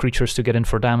ground creatures to get in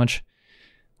for damage,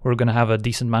 we're going to have a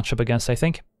decent matchup against, I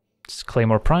think. Let's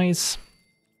claim our prize.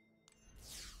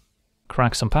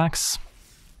 Crack some packs.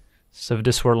 So if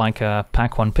this were like a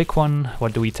pack 1 pick 1,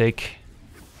 what do we take?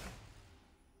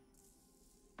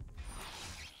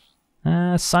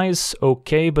 Size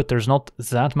okay, but there's not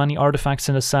that many artifacts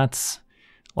in the sets.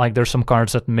 Like there's some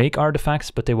cards that make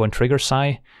artifacts, but they won't trigger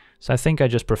Psi. So I think I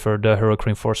just prefer the Heroic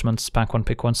Reinforcements, pack 1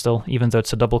 pick 1 still, even though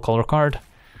it's a double color card.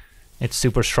 It's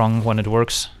super strong when it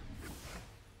works.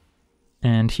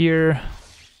 And here,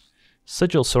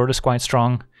 Sigil Sword is quite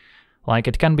strong. Like,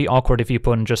 it can be awkward if your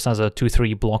opponent just has a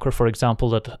 2/3 blocker, for example,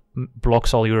 that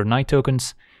blocks all your Knight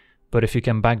tokens. But if you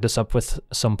can back this up with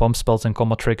some bump spells and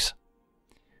combo tricks,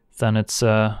 then it's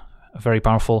very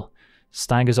powerful.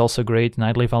 Stag is also great,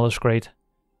 Nightly Valor is great.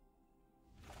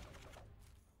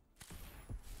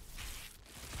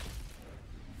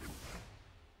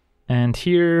 And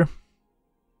here,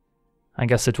 I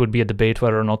guess it would be a debate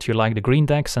whether or not you like the green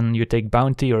decks and you take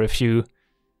Bounty, or if you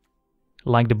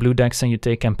like the blue decks and you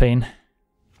take Campaign.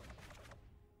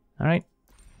 Alright.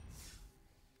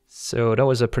 So that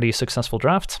was a pretty successful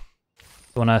draft.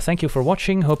 I want to thank you for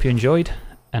watching, hope you enjoyed,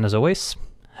 and as always,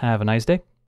 have a nice day.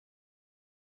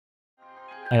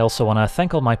 I also want to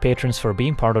thank all my patrons for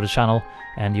being part of the channel,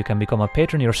 and you can become a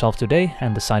patron yourself today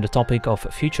and decide the topic of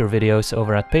future videos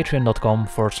over at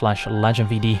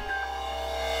patreon.com/LegenVD.